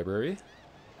going on a library.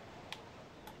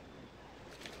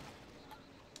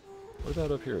 What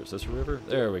about up here? Is this a river?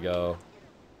 There we go.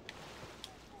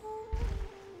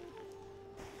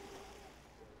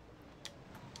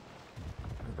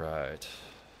 Right.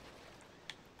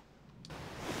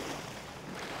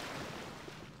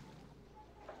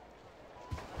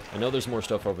 I know there's more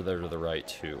stuff over there to the right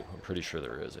too. I'm pretty sure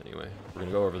there is anyway. We're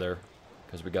gonna go over there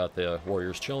because we got the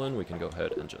warriors chilling. We can go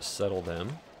ahead and just settle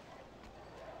them.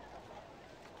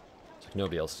 It's like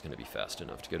nobody else is gonna be fast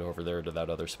enough to get over there to that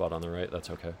other spot on the right. That's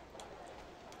okay.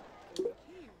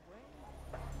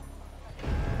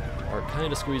 Our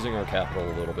kind of squeezing our capital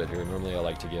a little bit here. Normally I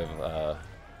like to give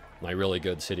my really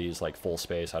good cities like full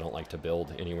space. I don't like to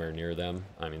build anywhere near them.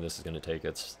 I mean, this is going to take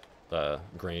its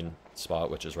grain spot,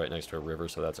 which is right next to a river,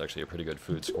 so that's actually a pretty good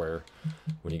food square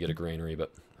when you get a granary,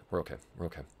 but we're okay. We're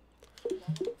okay.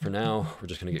 For now, we're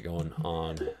just going to get going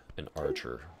on an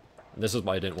archer. And this is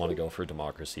why I didn't want to go for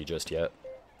democracy just yet.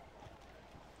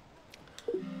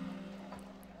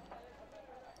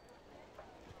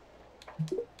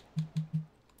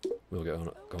 We'll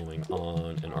go going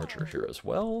on an archer here as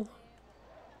well.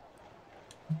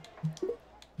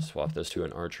 Swap this to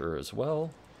an archer as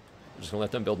well. I'm just going to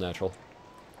let them build natural.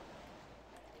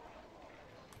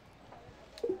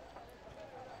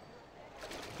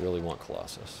 Really want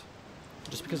Colossus.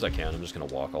 Just because I can, I'm just going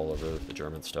to walk all over the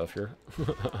German stuff here.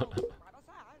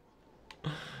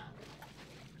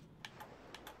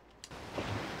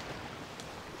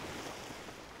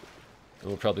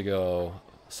 We'll probably go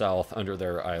south under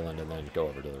their island and then go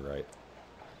over to the right.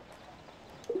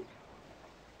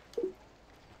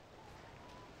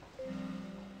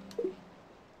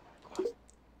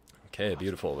 Okay,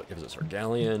 beautiful. That gives us our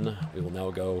galleon. We will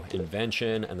now go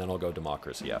invention, and then I'll go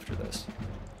democracy after this.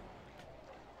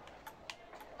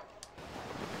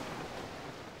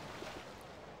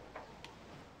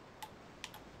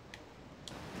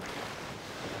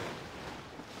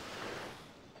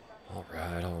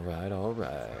 Alright, alright,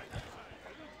 alright.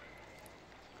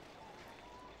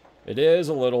 It is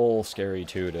a little scary,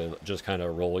 too, to just kind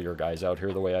of roll your guys out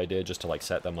here the way I did, just to, like,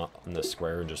 set them up in the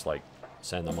square and just, like,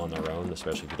 send them on their own,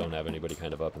 especially if you don't have anybody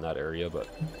kind of up in that area, but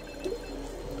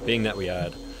being that we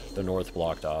had the north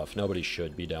blocked off, nobody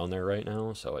should be down there right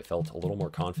now, so I felt a little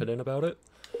more confident about it.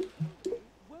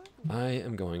 I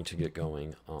am going to get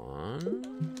going on...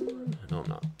 No, I'm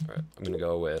not. Alright, I'm going to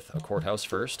go with a courthouse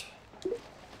first.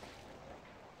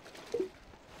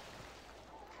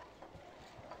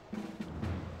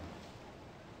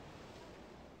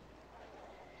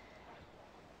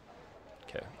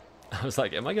 I was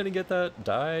like, am I going to get that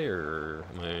die, or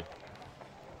am I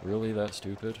really that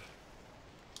stupid?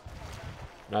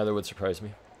 Neither would surprise me.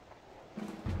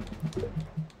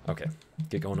 Okay,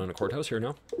 get going on a courthouse here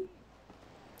now.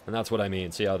 And that's what I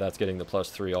mean. See how that's getting the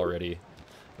 +3 already?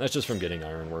 That's just from getting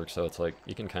ironwork, so it's like,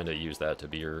 you can kind of use that to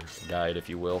be your guide, if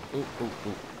you will. Ooh, ooh,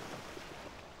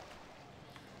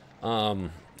 ooh.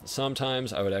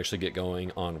 Sometimes I would actually get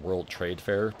going on World Trade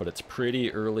Fair, but it's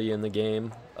pretty early in the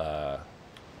game.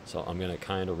 So I'm going to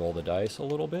kind of roll the dice a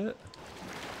little bit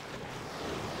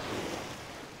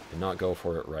and not go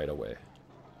for it right away.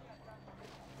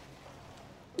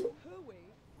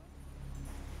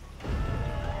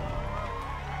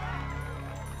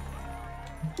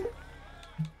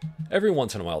 Every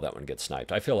once in a while that one gets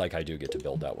sniped. I feel like I do get to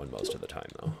build that one most of the time,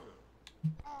 though.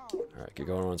 Alright, get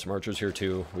going on some archers here,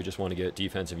 too. We just want to get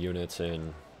defensive units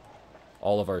in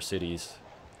all of our cities.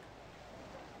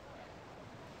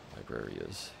 Library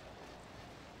is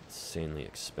insanely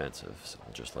expensive, so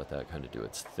I'll just let that kind of do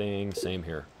its thing. Same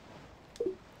here.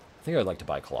 I think I'd like to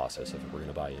buy Colossus if we're going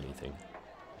to buy anything.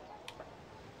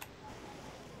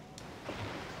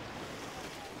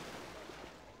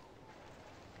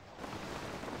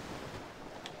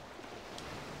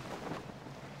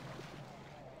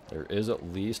 There is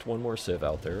at least one more civ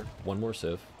out there. One more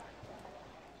civ.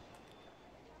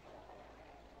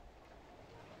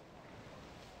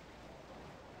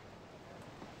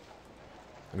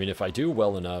 I mean, if I do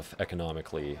well enough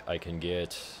economically, I can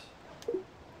get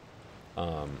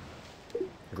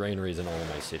granaries in all of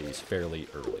my cities fairly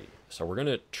early. So we're going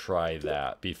to try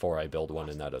that before I build one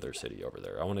in that other city over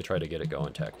there. I want to try to get it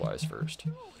going tech-wise first.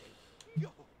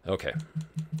 Okay,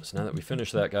 so now that we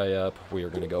finish that guy up, we are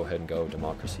going to go ahead and go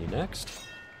democracy next.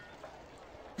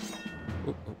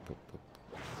 Oop, oop, oop, oop.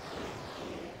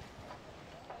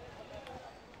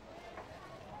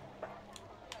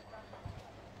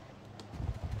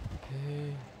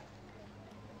 Okay.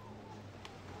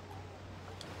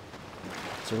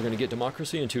 So we're going to get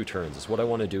democracy in 2 turns. Is what I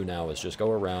want to do now is just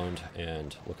go around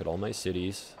and look at all my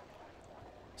cities.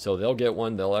 So they'll get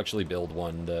one, they'll actually build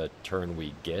one the turn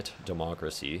we get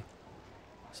democracy.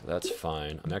 So that's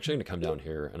fine. I'm actually going to come down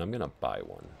here and I'm going to buy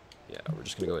one. Yeah, we're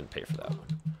just going to go ahead and pay for that one.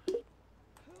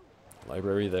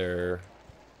 Library there.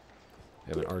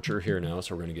 We have an archer here now,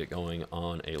 so we're going to get going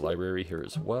on a library here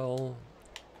as well.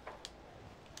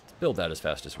 Let's build that as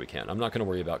fast as we can. I'm not going to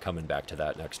worry about coming back to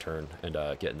that next turn and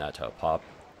getting that to pop.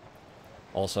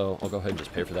 Also, I'll go ahead and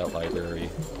just pay for that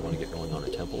library. I want to get going on a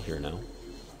temple here now.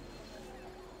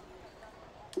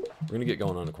 We're going to get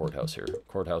going on a courthouse here.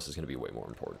 Courthouse is going to be way more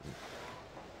important.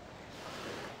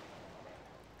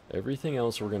 Everything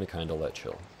else we're going to kind of let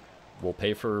chill. We'll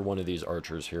pay for one of these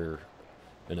archers here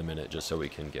in a minute just so we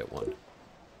can get one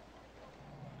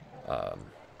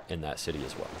in that city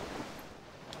as well.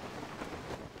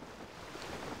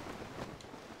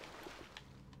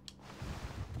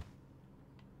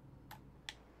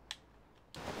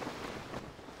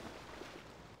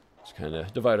 Just kind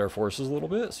of divide our forces a little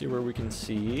bit, see where we can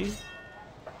see.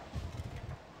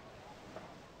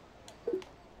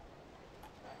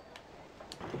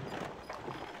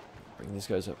 Bring these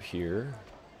guys up here.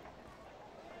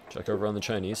 Check over on the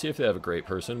Chinese, see if they have a great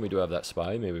person. We do have that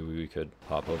spy. Maybe we could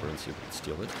pop over and see if we can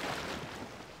steal it.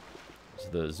 Is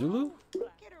the Zulu?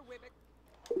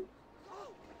 He's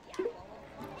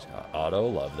got Otto,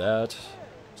 love that.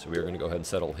 So we are going to go ahead and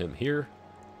settle him here.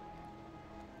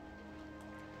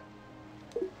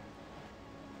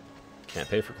 Can't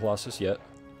pay for Colossus yet.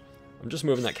 I'm just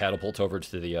moving that catapult over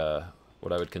to the,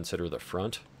 what I would consider the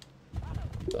front.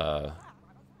 What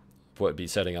would be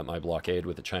setting up my blockade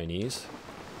with the Chinese.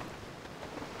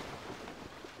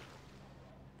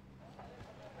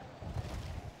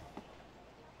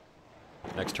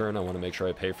 Next turn, I want to make sure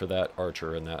I pay for that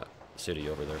archer in that city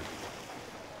over there.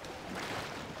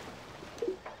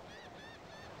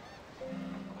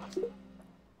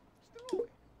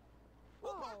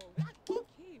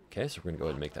 Okay, so we're going to go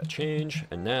ahead and make that change.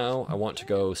 And now I want to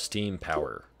go steam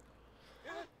power.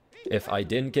 If I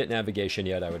didn't get navigation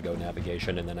yet, I would go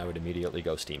navigation, and then I would immediately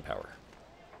go steam power.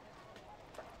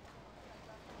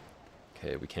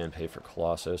 Okay, we can pay for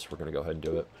Colossus. We're going to go ahead and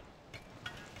do it.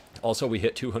 Also, we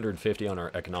hit 250 on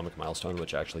our economic milestone,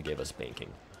 which actually gave us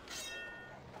banking.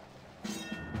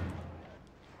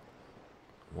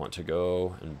 Want to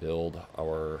go and build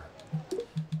our...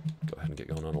 Go ahead and get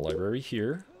going on a library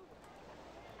here.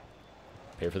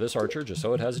 Pay for this archer, just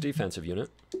so it has a defensive unit.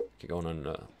 Get going on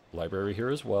a library here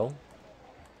as well.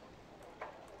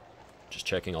 Just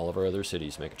checking all of our other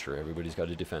cities, making sure everybody's got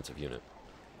a defensive unit.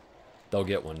 They'll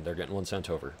get one. They're getting one sent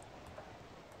over.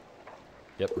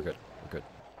 Yep, we're good. We're good.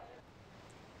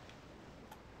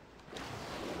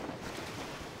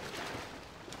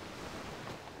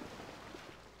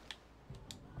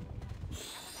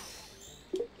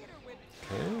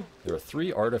 Okay, there are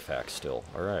 3 artifacts still.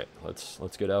 All right, let's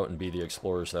get out and be the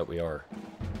explorers that we are.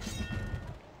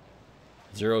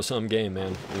 Zero-sum game,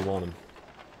 man. We want them.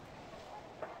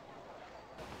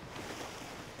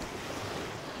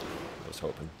 I was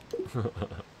hoping.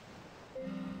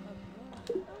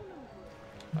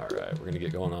 All right, we're gonna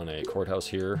get going on a courthouse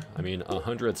here. I mean,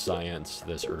 100 science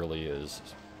this early is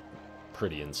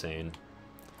pretty insane.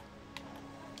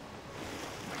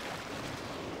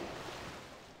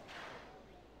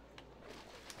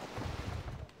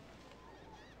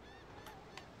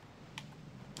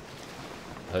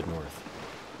 Head north.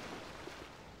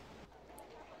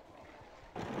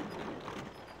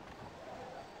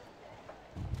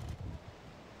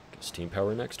 Get steam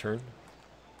power next turn.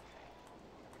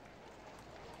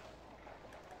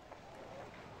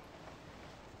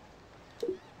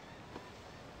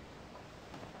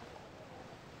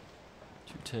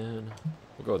 $210.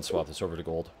 We'll go ahead and swap this over to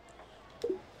gold.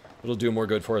 It'll do more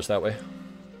good for us that way.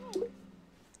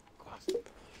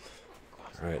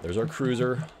 Alright, there's our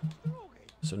cruiser.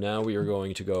 So now we are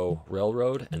going to go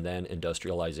railroad and then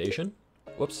industrialization.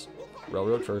 Whoops.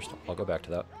 Railroad first. I'll go back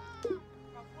to that.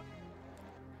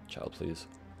 Child, please.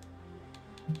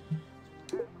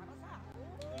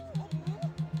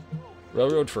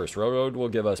 Railroad first. Railroad will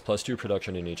give us +2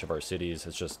 production in each of our cities.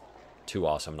 It's just too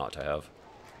awesome not to have.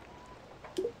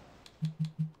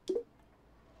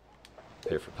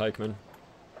 Pay for pikemen.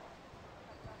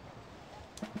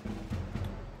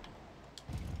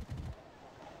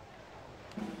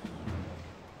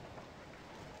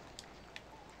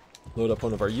 Load up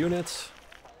one of our units,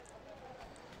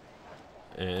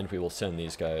 and we will send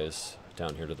these guys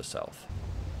down here to the south.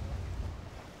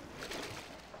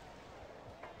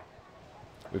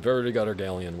 We've already got our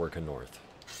galleon working north.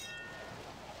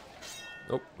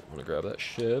 Oh, I want to grab that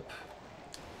ship.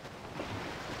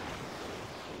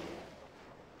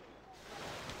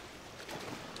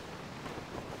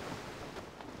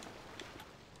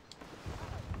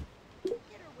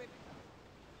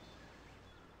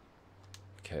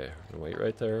 Okay, I'm gonna wait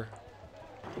right there.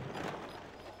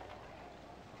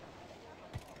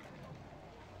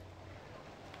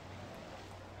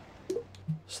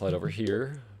 Slide over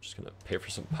here. Just gonna pay for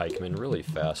some pikemen really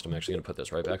fast. I'm actually gonna put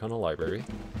this right back on a library.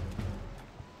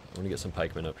 I want to get some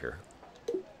pikemen up here.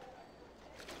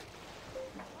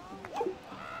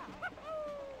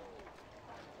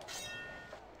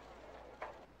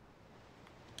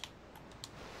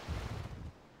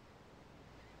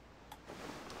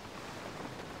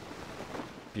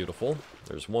 Beautiful.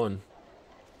 There's one.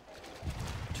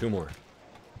 2 more.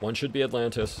 One should be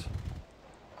Atlantis.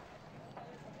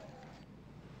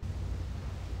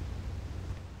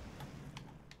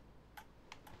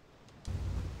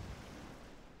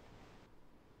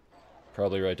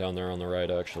 Probably right down there on the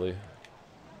right, actually.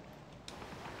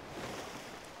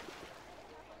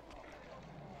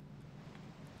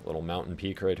 Little mountain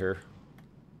peak right here.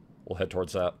 We'll head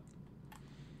towards that.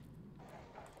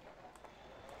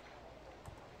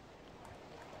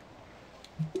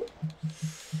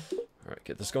 Alright,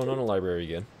 get this going on a library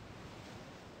again.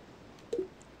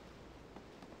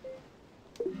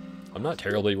 I'm not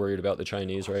terribly worried about the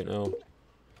Chinese right now.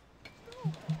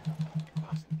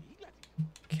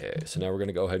 Okay, so now we're going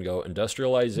to go ahead and go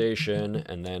industrialization,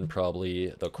 and then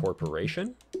probably the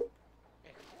corporation.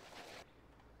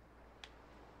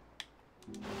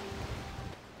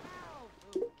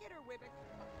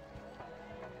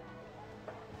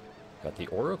 Got the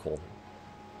Oracle.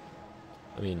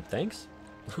 I mean, thanks.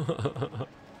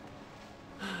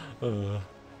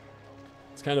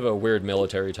 It's kind of a weird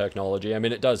military technology. I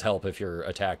mean, it does help if you're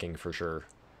attacking for sure.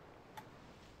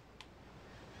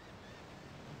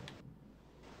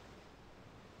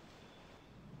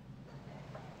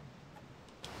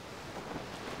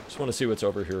 Just want to see what's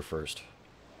over here first.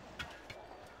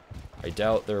 I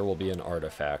doubt there will be an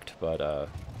artifact, but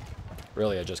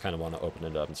really I just kind of want to open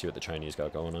it up and see what the Chinese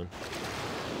got going on.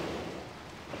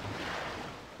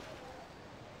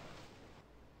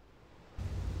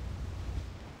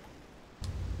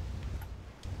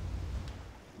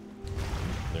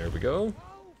 There we go.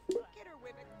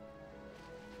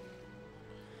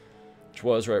 Which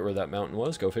was right where that mountain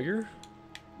was, go figure.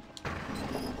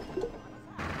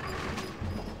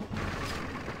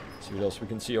 See what else we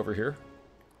can see over here.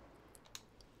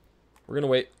 We're gonna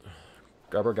wait,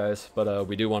 grab our guys, but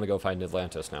we do want to go find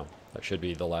Atlantis now. That should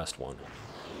be the last one.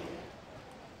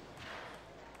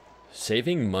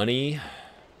 Saving money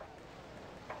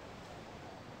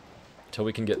until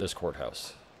we can get this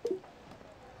courthouse.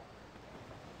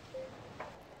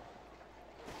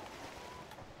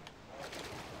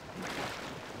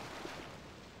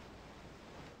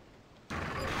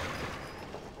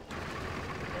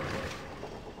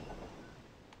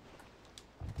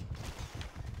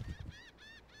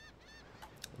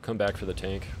 Come back for the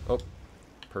tank. Oh,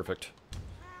 perfect.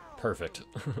 Perfect.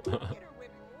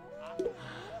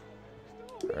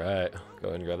 Alright, go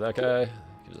ahead and grab that guy.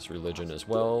 Gives us religion as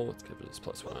well. Let's give us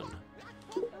 +1.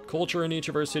 Culture in each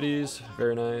of our cities.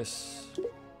 Very nice.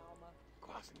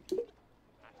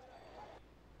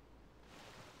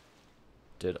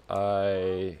 Did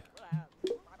I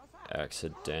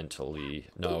accidentally...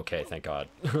 No, okay, thank God.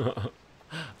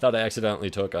 Thought I accidentally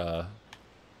took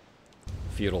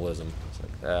feudalism. It's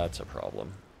like, that's a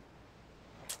problem.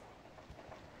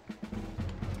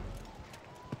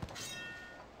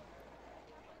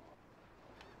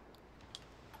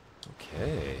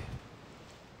 Okay.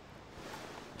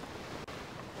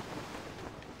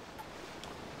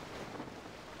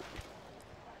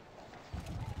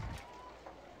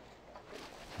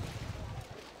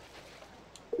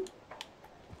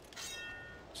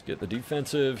 Get the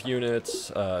defensive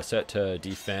units set to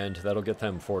defend. That'll get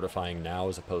them fortifying now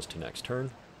as opposed to next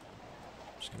turn.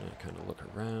 Just gonna kind of look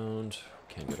around.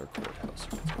 Can't get our courthouse.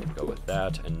 Let's go with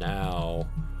that. And now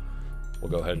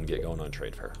we'll go ahead and get going on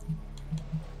trade fair.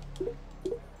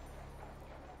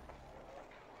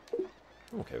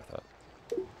 I'm okay with that.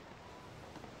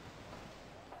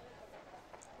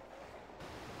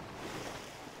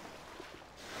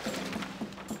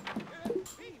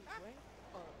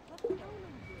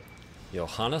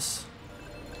 Johannes,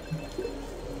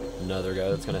 another guy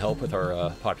that's going to help with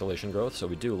our population growth, so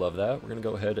we do love that. We're going to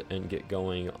go ahead and get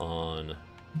going on...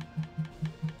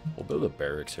 We'll build a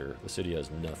barracks here. The city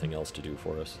has nothing else to do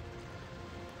for us.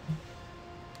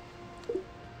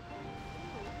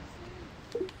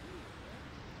 We'll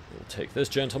take this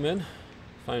gentleman,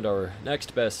 find our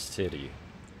next best city.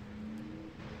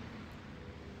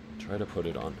 Try to put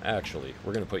it on... Actually,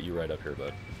 we're going to put you right up here,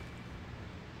 bud.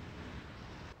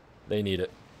 They need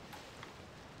it.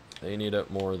 They need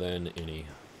it more than any.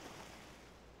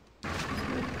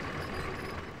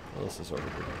 What else is over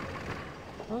here?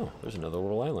 Oh, there's another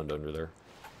little island under there.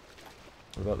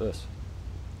 What about this?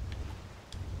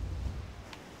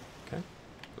 Okay.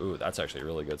 Ooh, that's actually a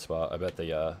really good spot. I bet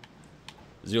the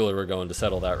Zulu are going to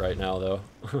settle that right now, though.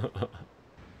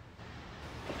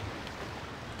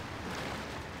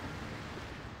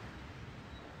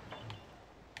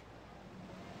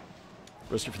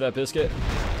 Roasted for that biscuit.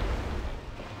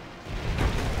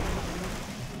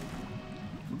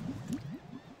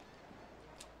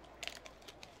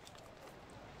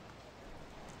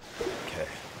 Okay.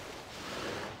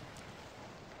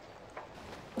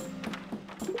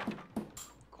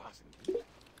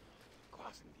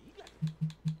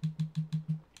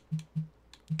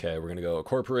 Okay, we're gonna go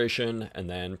corporation and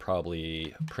then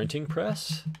probably printing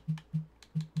press.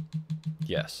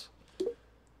 Yes.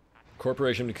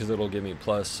 Corporation because it'll give me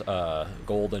plus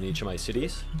gold in each of my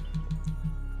cities.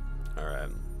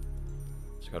 Alright.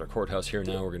 So got our courthouse here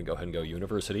now. We're gonna go ahead and go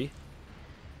university.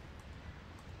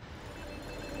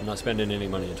 I'm not spending any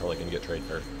money until I can get trade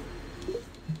fair.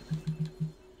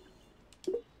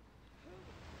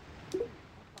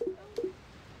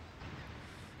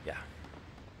 Yeah.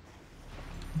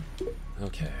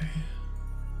 Okay.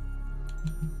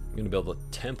 I'm gonna build a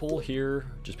temple here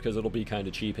just because it'll be kind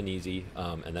of cheap and easy,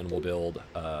 and then we'll build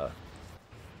a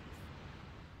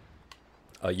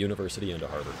university and a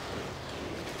harbor.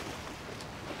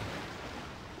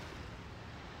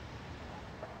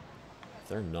 If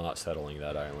they're not settling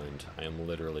that island, I am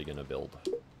literally gonna build.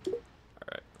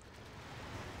 Alright.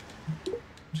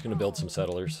 Just gonna build some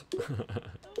settlers.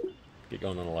 Get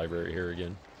going on a library here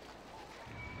again.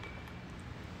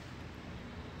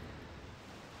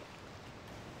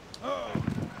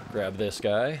 Grab this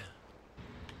guy.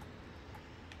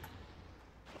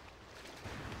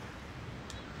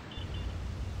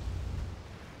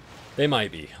 They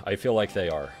might be. I feel like they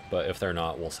are. But if they're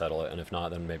not, we'll settle it. And if not,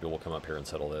 then maybe we'll come up here and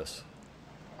settle this.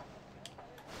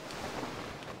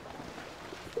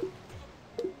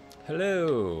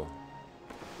 Hello.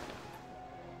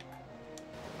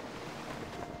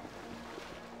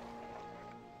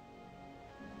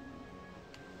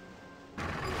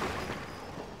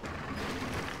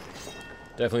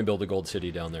 Definitely build a gold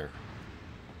city down there.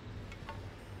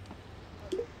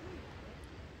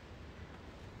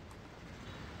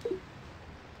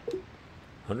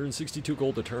 $162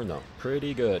 gold a turn though.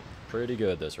 Pretty good. Pretty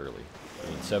good this early. I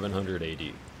mean, 700 AD.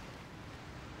 Kind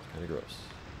of gross.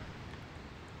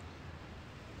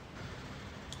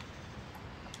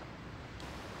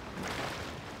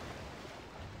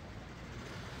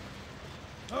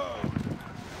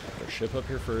 Our ship up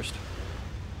here first.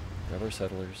 Grab our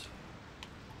settlers.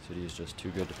 City is just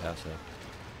too good to pass up.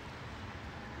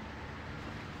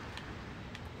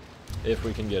 If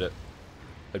we can get it.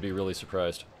 I'd be really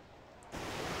surprised.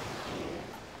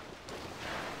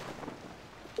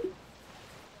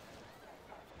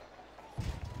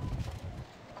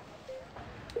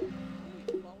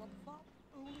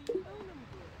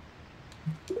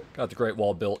 Got the Great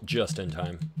Wall built just in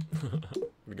time.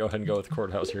 We go ahead and go with the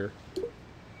courthouse here.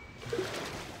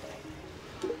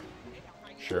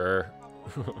 Sure.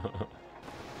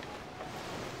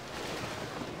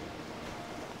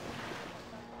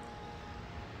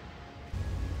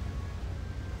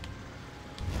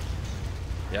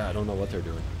 Yeah, I don't know what they're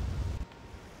doing.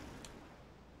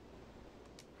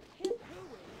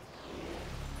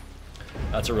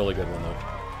 That's a really good one though.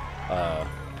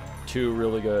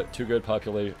 Two good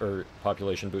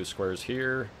population boost squares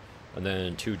here, and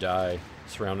then 2 die,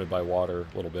 surrounded by water,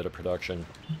 a little bit of production.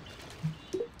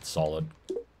 Solid.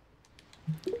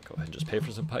 Go ahead and just pay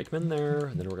for some pikemen there,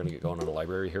 and then we're gonna get going on a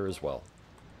library here as well.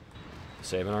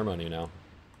 Saving our money now.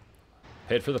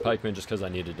 Paid for the pikemen just because I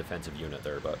need a defensive unit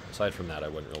there, but aside from that, I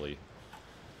wouldn't really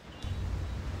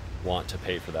want to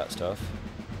pay for that stuff.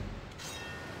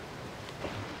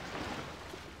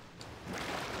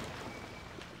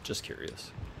 Just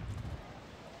curious.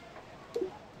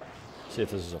 See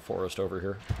if this is a forest over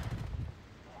here.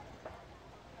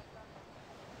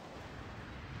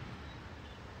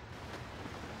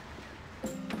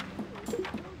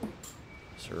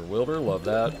 Sir Wilbur, love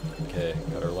that. Okay,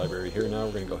 got our library here now.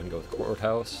 We're going to go ahead and go with the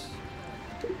courthouse.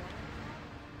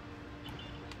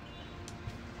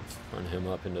 Run him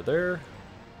up into there.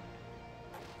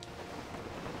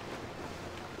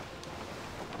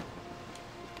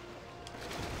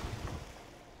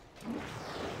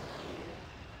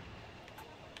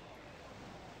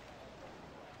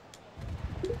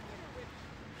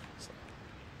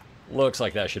 Looks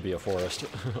like that should be a forest.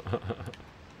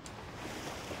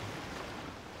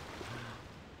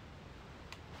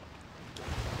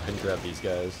 And grab these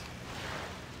guys.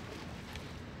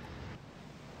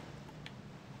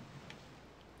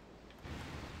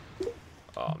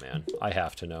 Oh man, I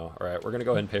have to know. Alright, we're gonna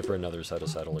go ahead and pay for another set of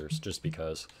settlers, just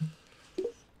because.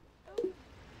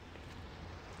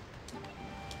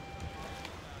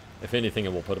 If anything,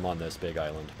 it will put them on this big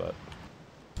island, but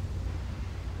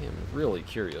I am really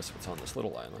curious what's on this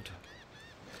little island.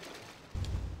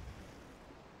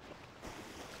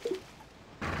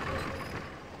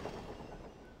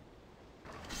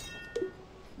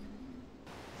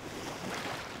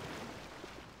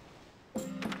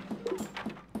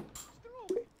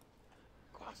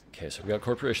 Okay, so we got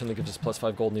corporation that gives us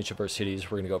 +5 gold in each of our cities.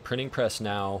 We're going to go printing press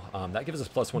now. That gives us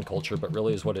 +1 culture, but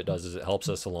really is what it does is it helps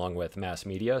us along with mass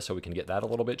media, so we can get that a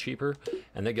little bit cheaper.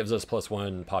 And that gives us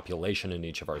 +1 population in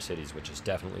each of our cities, which is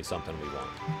definitely something we want.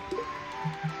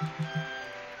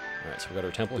 Alright, so we got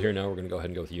our temple here now. We're going to go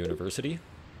ahead and go with university,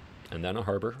 and then a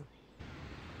harbor.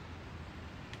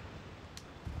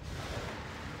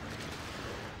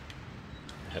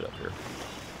 Head up here.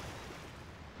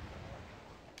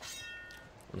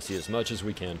 And see as much as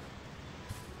we can.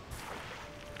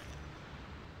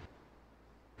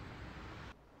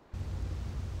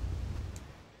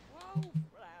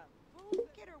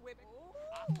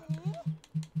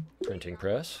 Printing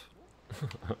press.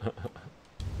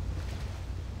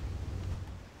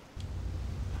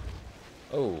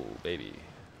 Oh, baby.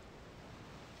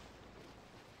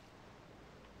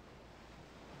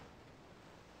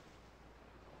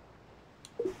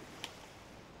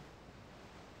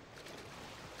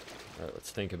 Alright,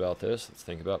 let's think about this. Let's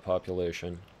think about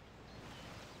population.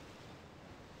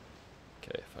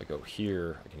 Okay, if I go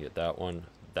here, I can get that one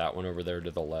over there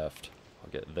to the left. I'll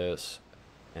get this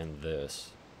and this.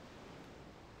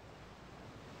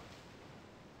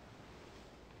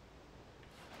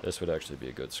 This would actually be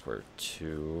a good square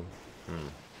too.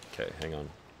 Okay, hang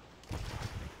on.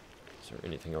 Is there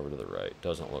anything over to the right?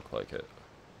 Doesn't look like it.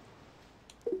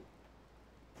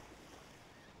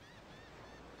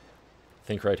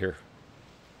 Think right here.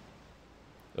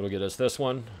 It'll get us this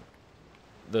one,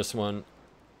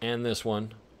 and this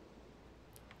one.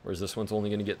 Whereas this one's only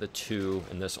going to get the 2,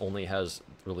 and this only has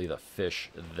really the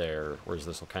fish there. Whereas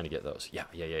this will kind of get those. Yeah.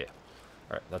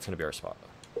 Alright, that's going to be our spot.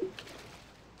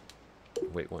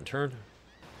 Wait 1 turn.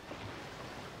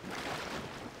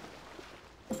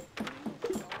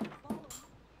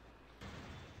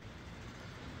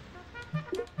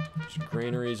 There's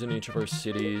granaries in each of our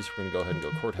cities. We're going to go ahead and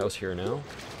go courthouse here now.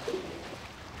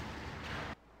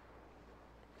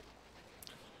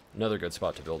 Another good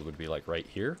spot to build would be like right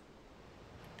here.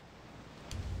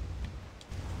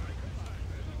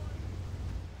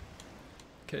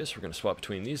 Okay, so we're going to swap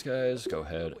between these guys. Go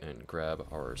ahead and grab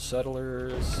our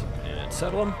settlers and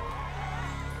settle them.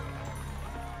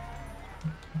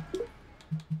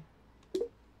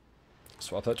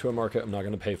 Swap that to a market. I'm not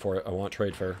going to pay for it. I want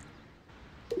trade fair.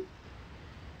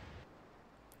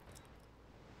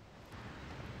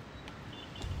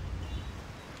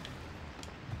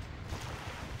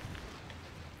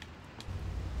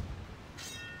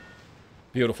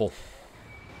 Beautiful.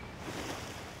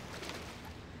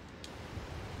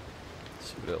 Let's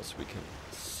see what else we can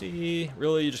see.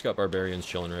 Really, you just got barbarians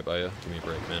chilling right by you. Give me a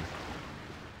break, man.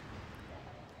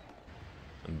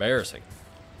 Embarrassing.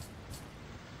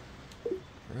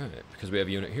 Alright, because we have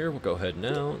a unit here, we'll go ahead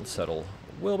now and settle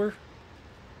Wilbur.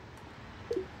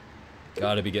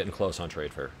 Gotta be getting close on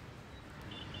trade fair.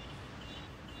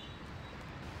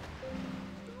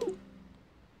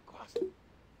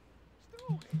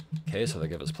 Okay, so they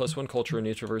give us +1 culture in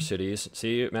each of our cities.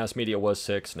 See, mass media was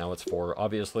 6, now it's 4.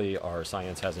 Obviously, our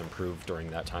science has improved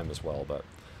during that time as well, but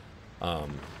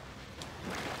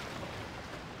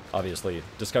obviously,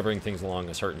 discovering things along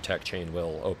a certain tech chain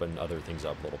will open other things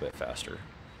up a little bit faster.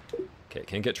 Okay,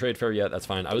 can't get trade fair yet, that's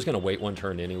fine. I was going to wait 1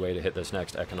 turn anyway to hit this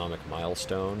next economic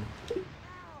milestone,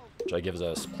 which gives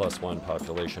us +1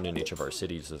 population in each of our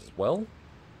cities as well.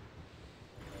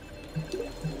 So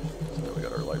now we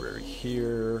got our library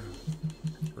here.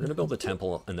 We're going to build a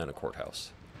temple and then a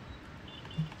courthouse.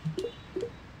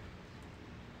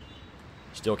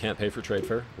 Still can't pay for trade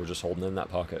fair. We're just holding in that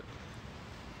pocket.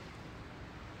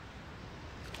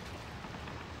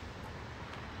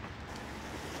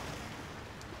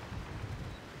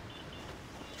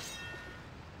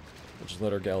 We'll just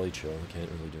let our galley chill. We can't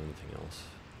really do anything else.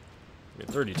 I mean,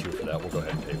 32 for that. We'll go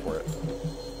ahead and pay for it.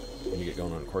 We're going to get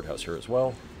going on a courthouse here as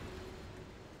well.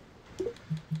 I'm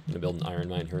going to build an iron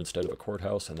mine here instead of a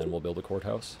courthouse, and then we'll build a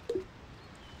courthouse.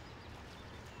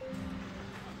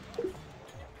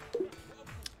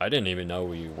 I didn't even know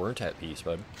we weren't at peace,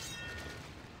 bud.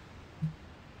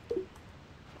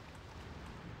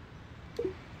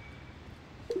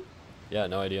 Yeah,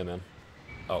 no idea, man.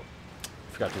 Oh,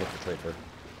 forgot to look for trade fair.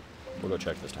 We'll go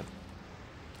check this time.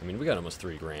 I mean, we got almost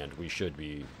 3 grand. We should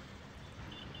be...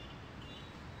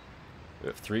 We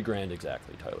have 3 grand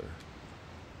exactly, Tyler.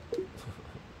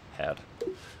 Had.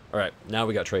 Alright, now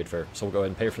we got trade fair. So we'll go ahead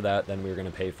and pay for that. Then we're going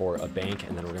to pay for a bank,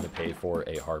 and then we're going to pay for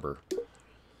a harbor.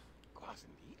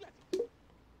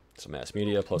 So mass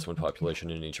media, +1 population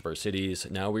in each of our cities.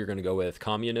 Now we're going to go with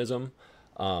communism.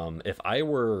 If I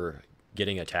were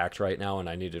getting attacked right now and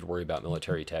I needed to worry about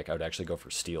military tech, I would actually go for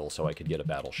steel so I could get a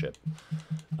battleship.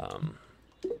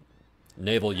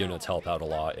 naval units help out a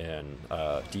lot in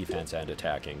defense and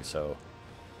attacking, so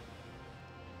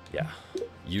yeah,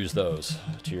 use those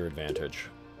to your advantage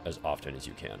as often as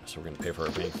you can. So we're going to pay for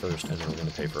our bank first, and then we're going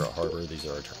to pay for our harbor. These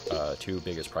are our two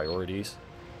biggest priorities.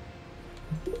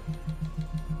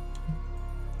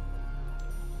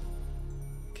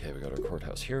 Okay, we got our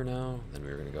courthouse here now. Then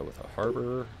we're going to go with a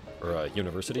harbor, or a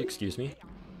university, excuse me.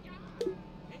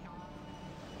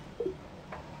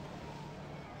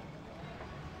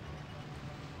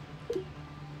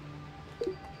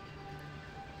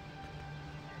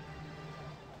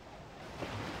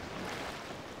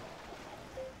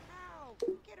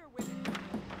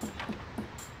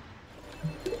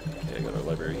 Okay, got our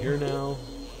library here now.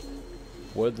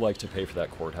 Would like to pay for that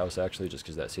courthouse, actually, just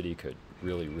because that city could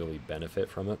really, really benefit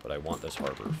from it, but I want this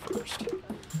harbor first.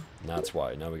 And that's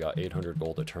why. Now we got 800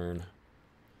 gold a turn.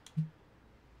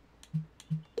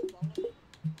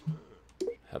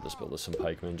 Have this build with some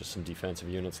pikemen, just some defensive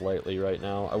units lightly right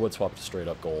now. I would swap to straight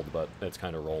up gold, but it's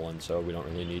kind of rolling, so we don't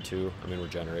really need to. I mean, we're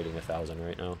generating 1,000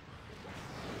 right now.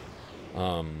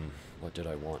 What did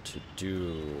I want to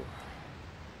do?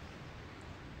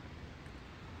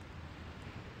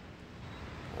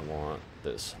 I want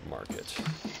this market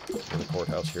and the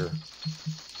courthouse here.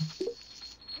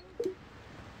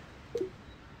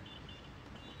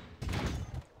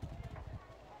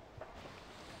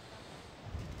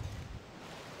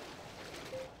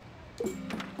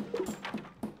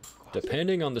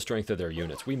 Depending on the strength of their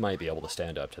units, we might be able to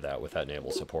stand up to that with that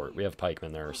naval support. We have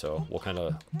pikemen there, so we'll kind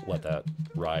of let that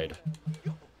ride.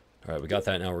 All right, we got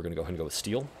that now. We're going to go ahead and go with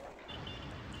steel.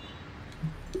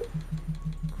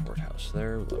 Courthouse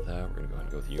there, we love that. We're going to go ahead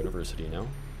and go with the university now.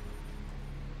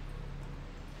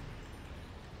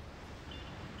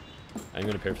 I'm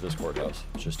going to pay for this courthouse.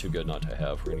 It's just too good not to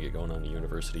have. We're going to get going on the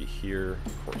university here,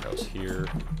 courthouse here,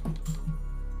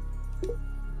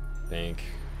 bank,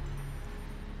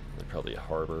 and probably a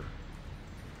harbor.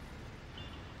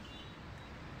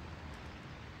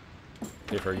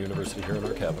 Pay for our university here in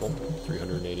our capital.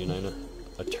 389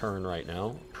 a turn right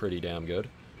now. Pretty damn good.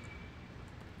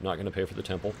 Not going to pay for the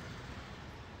temple.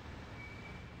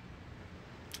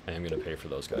 I am going to pay for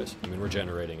those guys. I mean, we're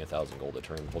generating 1,000 gold a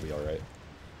turn. We'll be alright.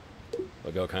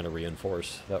 We'll go kind of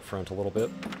reinforce that front a little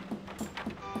bit.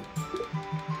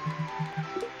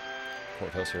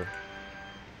 Courthouse here.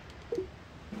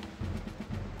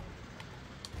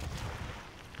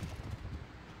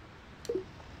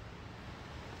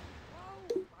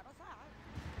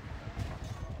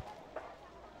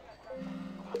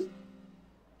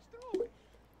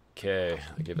 Okay,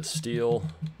 I give it steel.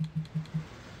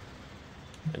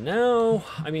 And now,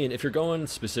 I mean, if you're going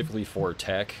specifically for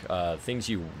tech, things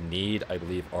you need, I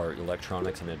believe, are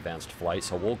electronics and advanced flight.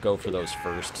 So we'll go for those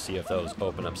first, see if those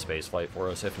open up space flight for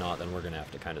us. If not, then we're going to have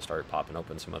to kind of start popping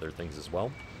open some other things as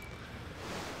well.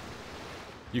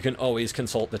 You can always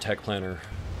consult the tech planner,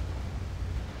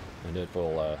 and it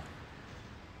will,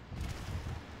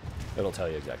 it'll tell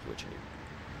you exactly what you need.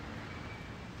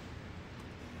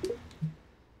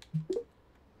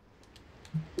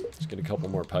 Let's get a couple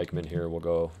more pikemen here. We'll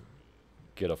go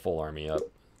get a full army up.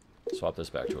 Swap this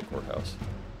back to a courthouse.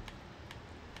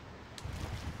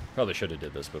 Probably should have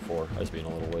did this before. I was being a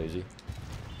little lazy.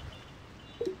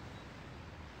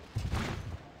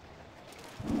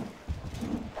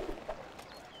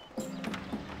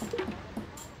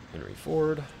 Henry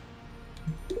Ford.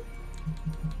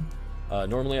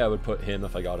 Normally I would put him,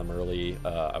 if I got him early,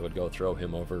 I would go throw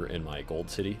him over in my gold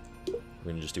city. We're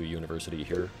going to just do a university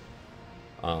here.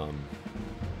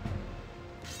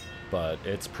 But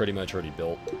it's pretty much already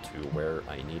built to where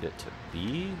I need it to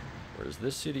be, whereas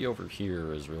this city over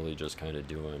here is really just kind of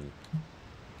doing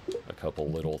a couple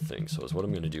little things. So what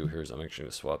I'm going to do here is I'm actually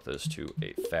going to swap this to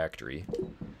a factory,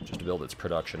 just to build its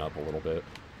production up a little bit,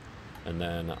 and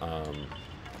then I'm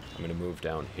going to move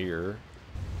down here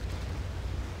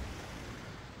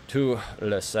to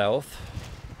the south,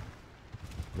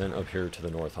 then up here to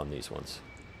the north on these ones.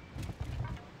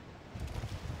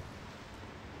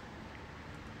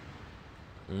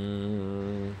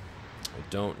 I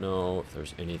don't know if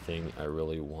there's anything I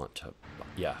really want to...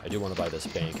 Yeah, I do want to buy this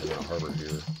bank and then a harbor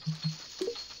here.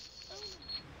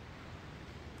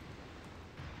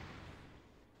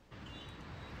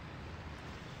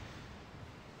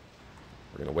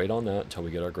 We're going to wait on that until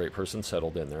we get our great person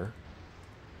settled in there.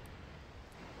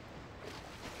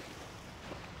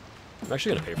 I'm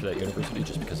actually going to pay for that university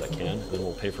just because I can. Then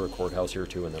we'll pay for a courthouse here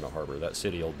too and then a harbor. That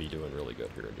city will be doing really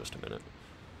good here in just a minute.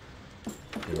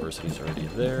 University's already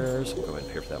there, so we'll go ahead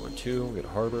and pay for that one too. We'll get a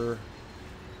harbor.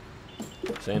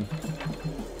 Same.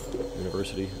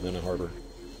 University, and then a harbor.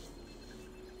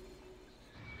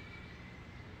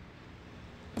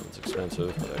 It's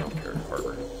expensive, but I don't care.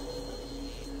 Harbor.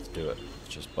 Let's do it. Let's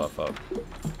just buff up.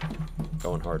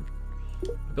 Going hard.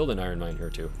 Build an iron mine here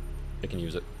too. I can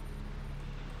use it.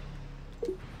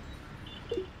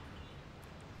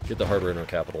 Get the harbor in our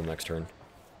capital next turn.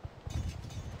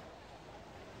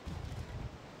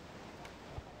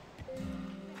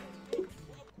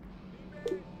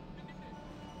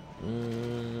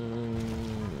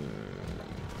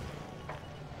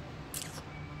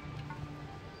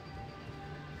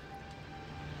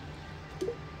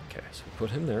 Okay, so we put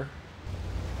him there.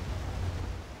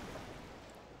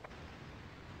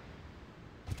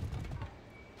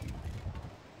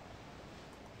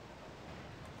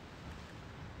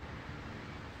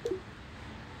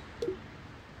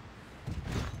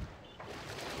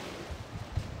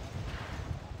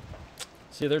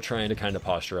 See, they're trying to kind of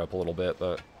posture up a little bit,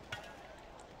 but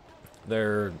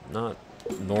they're not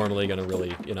normally going to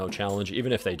really, you know, challenge.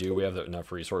 Even if they do, we have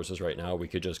enough resources right now. We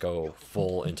could just go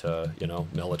full into, you know,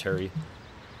 military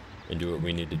and do what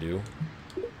we need to do.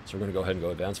 So we're going to go ahead and go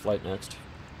advanced flight next.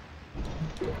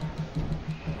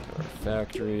 Our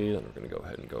factory, then we're going to go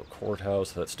ahead and go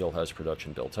courthouse. That still has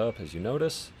production built up, as you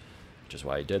notice, which is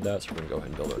why I did that. So we're going to go ahead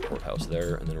and build our courthouse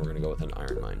there, and then we're going to go with an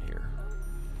iron mine here.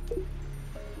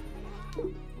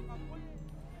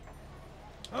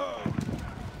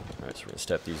 Alright, so we're going to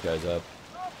step these guys up.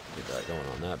 Get that going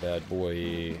on that bad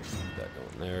boy. Get that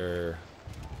going there.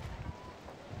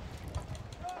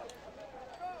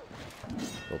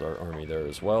 Build our army there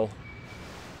as well.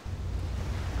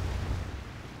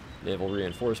 Naval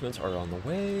reinforcements are on the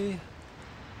way.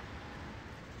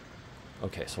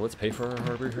 Okay, so let's pay for our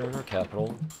harbor here in our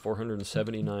capital.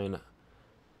 479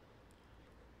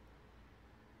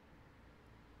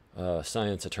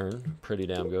 science a turn. Pretty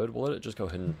damn good. We'll let it just go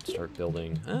ahead and start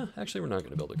building. Actually, we're not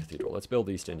going to build a cathedral. Let's build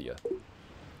East India.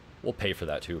 We'll pay for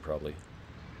that too, probably.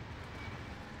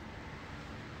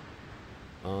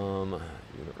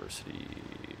 University.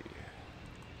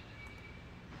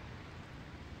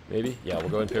 Maybe? Yeah, we'll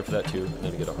go ahead and pay for that too, and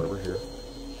then get a harbor here.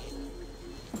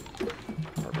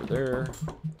 Harbor there.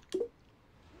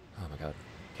 Oh my god.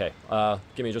 Okay,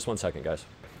 give me just 1 second, guys.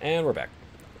 And we're back.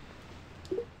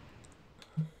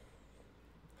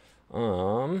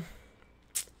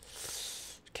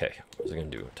 Okay, what was I gonna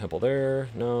do? Temple there?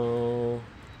 No.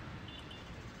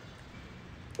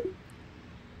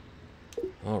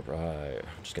 Alright,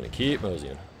 I'm just gonna keep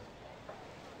moseying.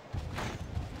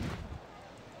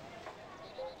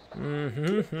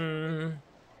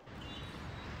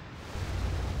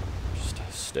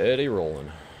 Just steady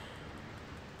rolling.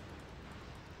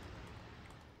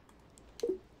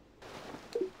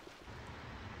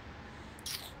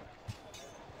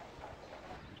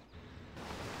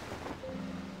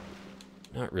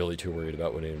 Not really too worried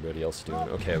about what anybody else is doing.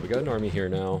 Okay, we got an army here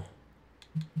now.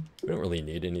 We don't really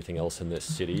need anything else in this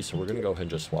city, so we're going to go ahead and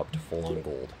just swap to full-on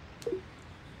gold. This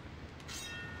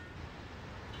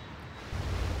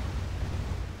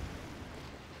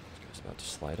guy's about to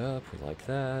slide up. We like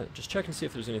that. Just check and see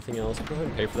if there's anything else. Go ahead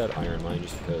and pay for that iron mine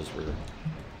just because we're...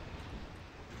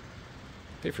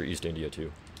 Pay for East India,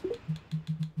 too.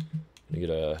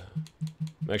 I'm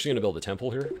actually going to build a temple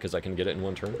here because I can get it in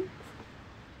 1 turn.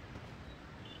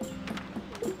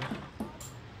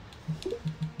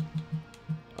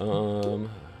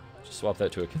 Just swap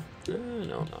that to a...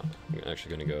 no, I'm not. I'm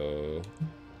actually going to go...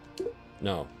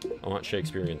 No, I want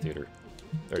Shakespearean theater.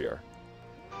 There you are.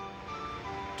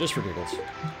 Just for giggles. So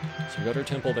we got our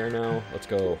temple there now. Let's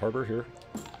go harbor here.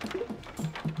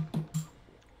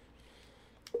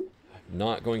 I'm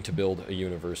not going to build a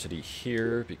university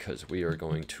here because we are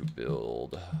going to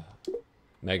build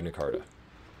Magna Carta.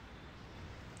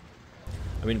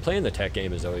 I mean, playing the tech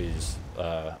game is always,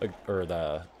 or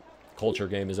the culture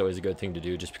game is always a good thing to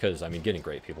do just because, I mean, getting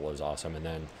great people is awesome. And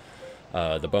then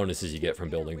the bonuses you get from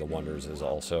building the wonders is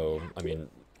also, I mean,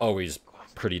 always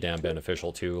pretty damn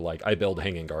beneficial too. Like, I build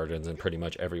Hanging Gardens and pretty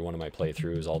much every one of my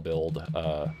playthroughs I'll build.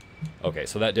 Okay,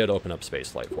 so that did open up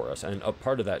spaceflight for us. And a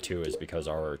part of that too is because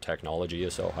our technology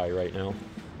is so high right now.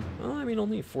 Well, I mean,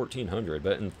 only 1400,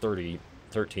 but in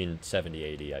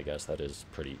 1370 AD, I guess that is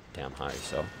pretty damn high,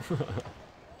 so...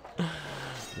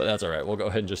 But that's alright, we'll go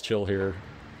ahead and just chill here.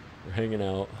 We're hanging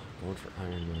out, going for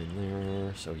iron mine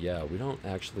there. So yeah, we don't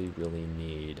actually really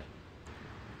need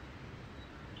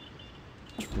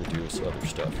to produce other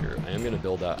stuff here. I am going to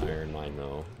build that iron mine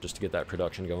though, just to get that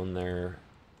production going there.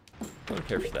 Don't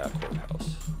care for that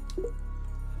courthouse.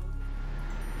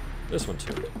 This one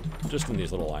too, just in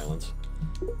these little islands.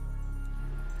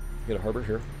 Get a harbor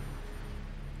here.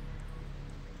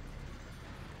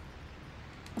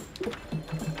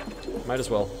 Might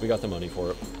as well. We got the money for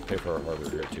it. Pay for our harbor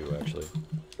here too, actually.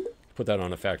 put that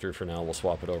on a factory for now. We'll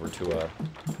swap it over to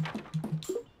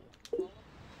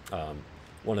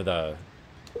one of the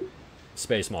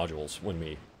space modules when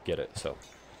we get it, so.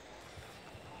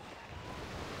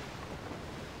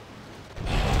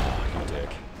 You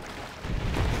dick.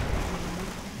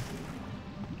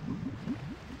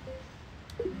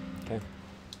 Okay.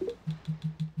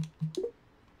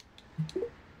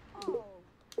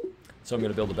 So I'm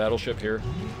going to build a battleship here,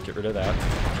 get rid of that.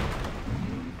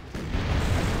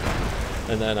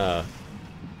 And then I'm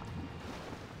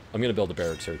going to build a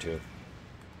barracks here too.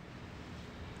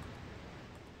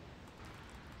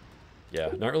 Yeah,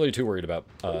 not really too worried about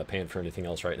paying for anything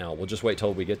else right now. We'll just wait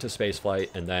till we get to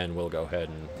spaceflight, and then we'll go ahead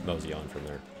and mosey on from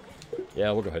there.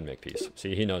 Yeah, we'll go ahead and make peace.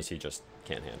 See, he knows he just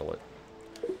can't handle it.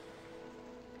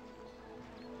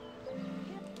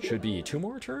 Should be 2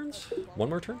 more turns? 1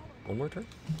 more turn? 1 more turn?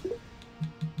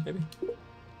 Maybe?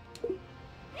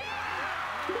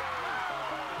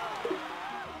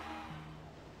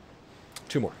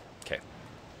 Two more. Okay.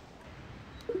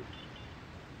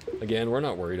 Again, we're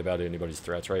not worried about anybody's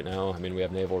threats right now. I mean, we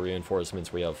have naval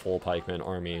reinforcements, we have full pikemen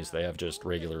armies, they have just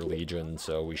regular legion,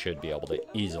 so we should be able to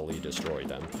easily destroy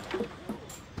them.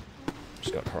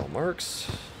 Just got Karl Marx.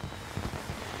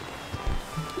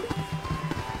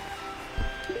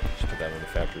 Just put that on the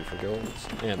factory for guilds.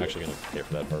 And I'm actually going to pay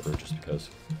for that harbor just because.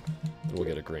 We'll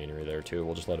get a granary there too.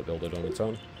 We'll just let it build it on its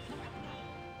own.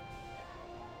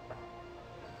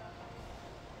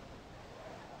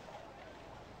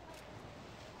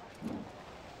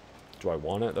 Do I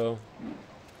want it though?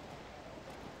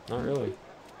 Not really.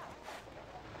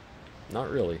 Not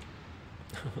really.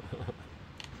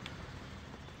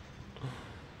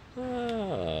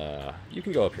 You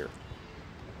can go up here.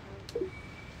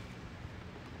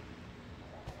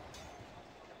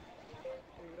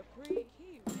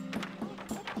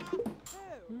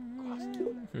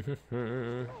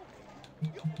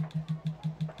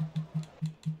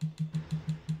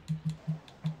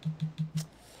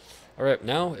 Alright,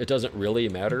 now it doesn't really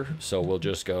matter, so we'll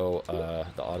just go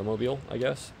the automobile, I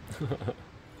guess.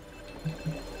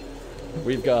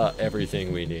 We've got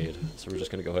everything we need, so we're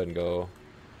just going to go ahead and go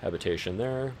habitation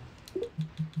there.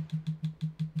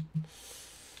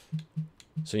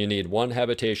 So you need 1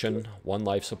 habitation, 1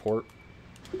 life support,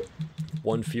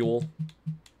 1 fuel,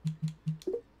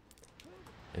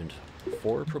 and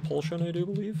 4 propulsion, I do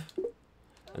believe.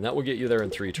 And that will get you there in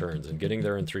 3 turns, and getting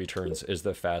there in 3 turns is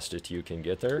the fastest you can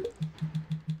get there.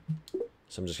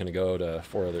 So I'm just going to go to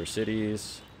 4 other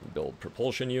cities, build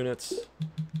propulsion units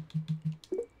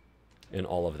in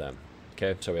all of them.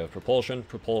 Okay, so we have propulsion,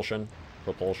 propulsion,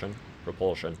 propulsion,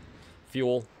 propulsion,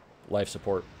 fuel, life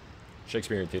support,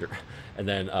 Shakespearean theater, and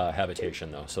then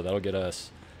habitation though. So that'll get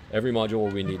us every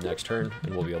module we need next turn,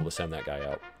 and we'll be able to send that guy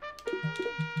out.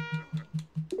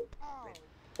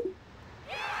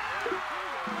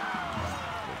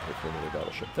 For another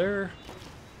battleship there.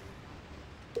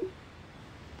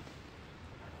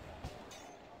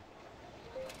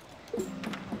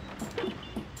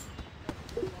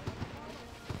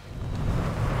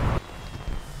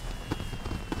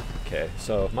 Okay,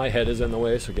 so my head is in the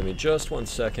way, so give me just 1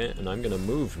 second, and I'm gonna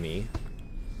move me.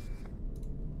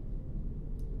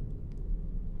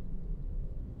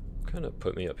 Kind of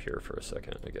put me up here for a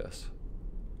second, I guess.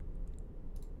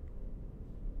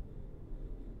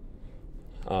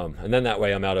 And then that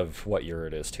way I'm out of what year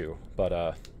it is too.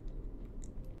 But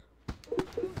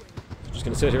just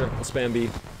gonna sit here, I'll spam B.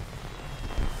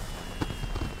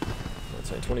 Let's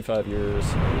say 25 years.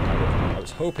 I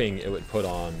was hoping it would put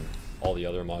on all the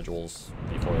other modules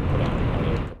before it put on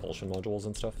all the propulsion modules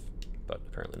and stuff, but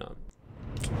apparently not.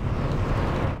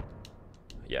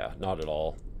 Yeah, not at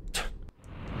all.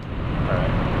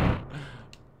 Alright. I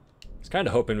was kind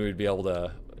of hoping we'd be able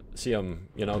to see them,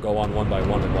 you know, go on 1 by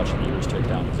 1 and watch the years tick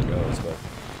down as it goes, but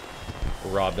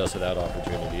robbed us of that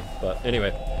opportunity. But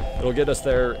anyway, it'll get us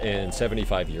there in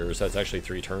 75 years. That's actually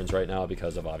 3 turns right now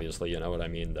because of, obviously, you know what I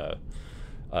mean, the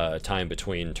time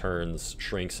between turns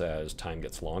shrinks as time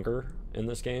gets longer in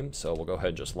this game. So we'll go ahead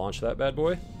and just launch that bad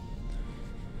boy.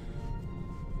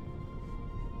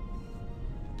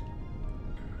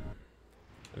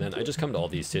 And then I just come to all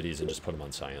these cities and just put them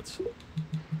on science.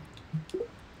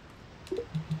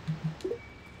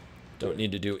 Don't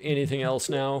need to do anything else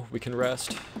now. We can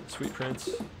rest. Sweet Prince.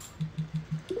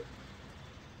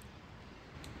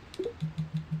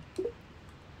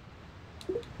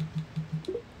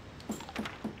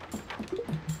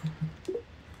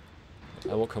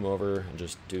 I will come over and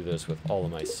just do this with all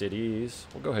of my cities.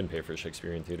 We'll go ahead and pay for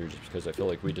Shakespearean theater just because I feel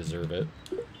like we deserve it.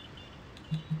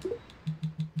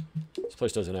 This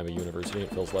place doesn't have a university.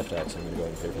 It feels left out, so I'm going to go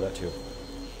ahead and pay for that too.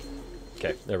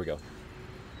 Okay, there we go.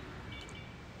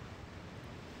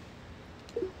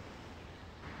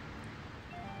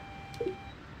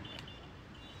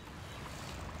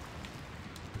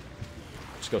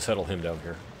 go settle him down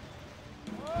here.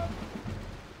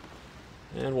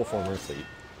 And we'll form our fleet.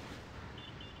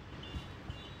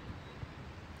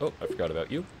 Oh, I forgot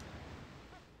about you.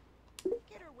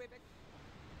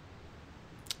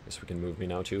 Guess we can move me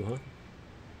now too, huh?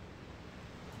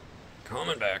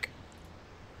 Coming back.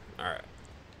 Alright.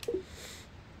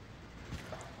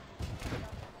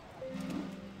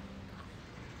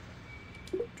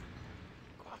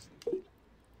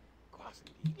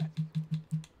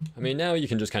 I mean, now you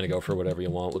can just kind of go for whatever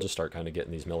you want. We'll just start kind of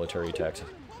getting these military attacks.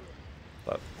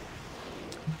 But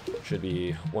should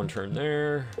be one turn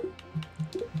there.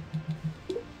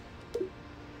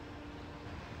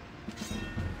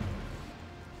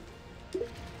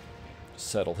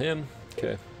 Settle him.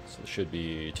 Okay, so it should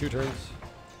be 2 turns.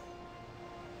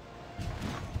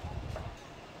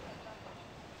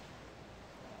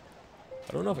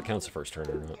 I don't know if it counts the first turn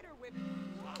or not.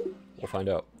 We'll find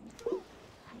out.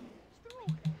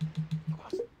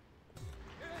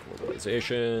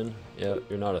 Mobilization. Yeah,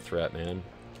 you're not a threat, man.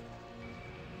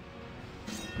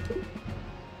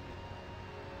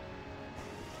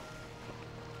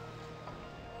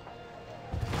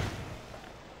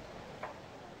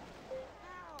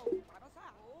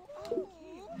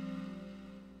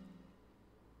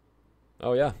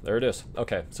 Oh yeah, there it is.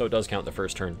 Okay, so it does count the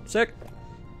first turn. Sick!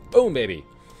 Boom, baby!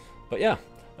 But yeah,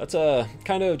 that's a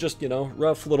kind of just, you know,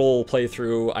 rough little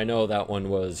playthrough. I know that one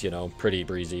was, you know, pretty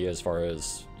breezy as far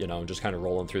as, you know, just kind of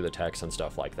rolling through the techs and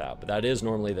stuff like that. But that is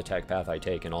normally the tech path I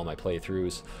take in all my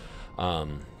playthroughs.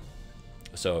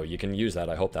 So you can use that.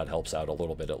 I hope that helps out a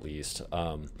little bit at least.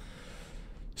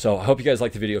 So I hope you guys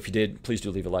liked the video. If you did, please do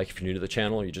leave a like. If you're new to the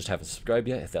channel or you just haven't subscribed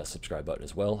yet, hit that subscribe button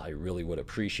as well. I really would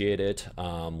appreciate it.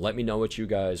 Let me know what you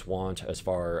guys want as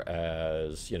far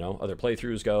as, you know, other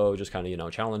playthroughs go, just kind of, you know,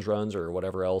 challenge runs or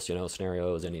whatever else, you know,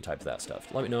 scenarios, any type of that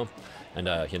stuff. Let me know.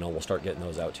 And, you know, we'll start getting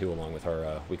those out too along with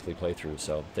our weekly playthroughs.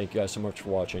 So thank you guys so much for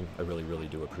watching. I really, really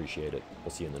do appreciate it.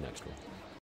 We'll see you in the next one.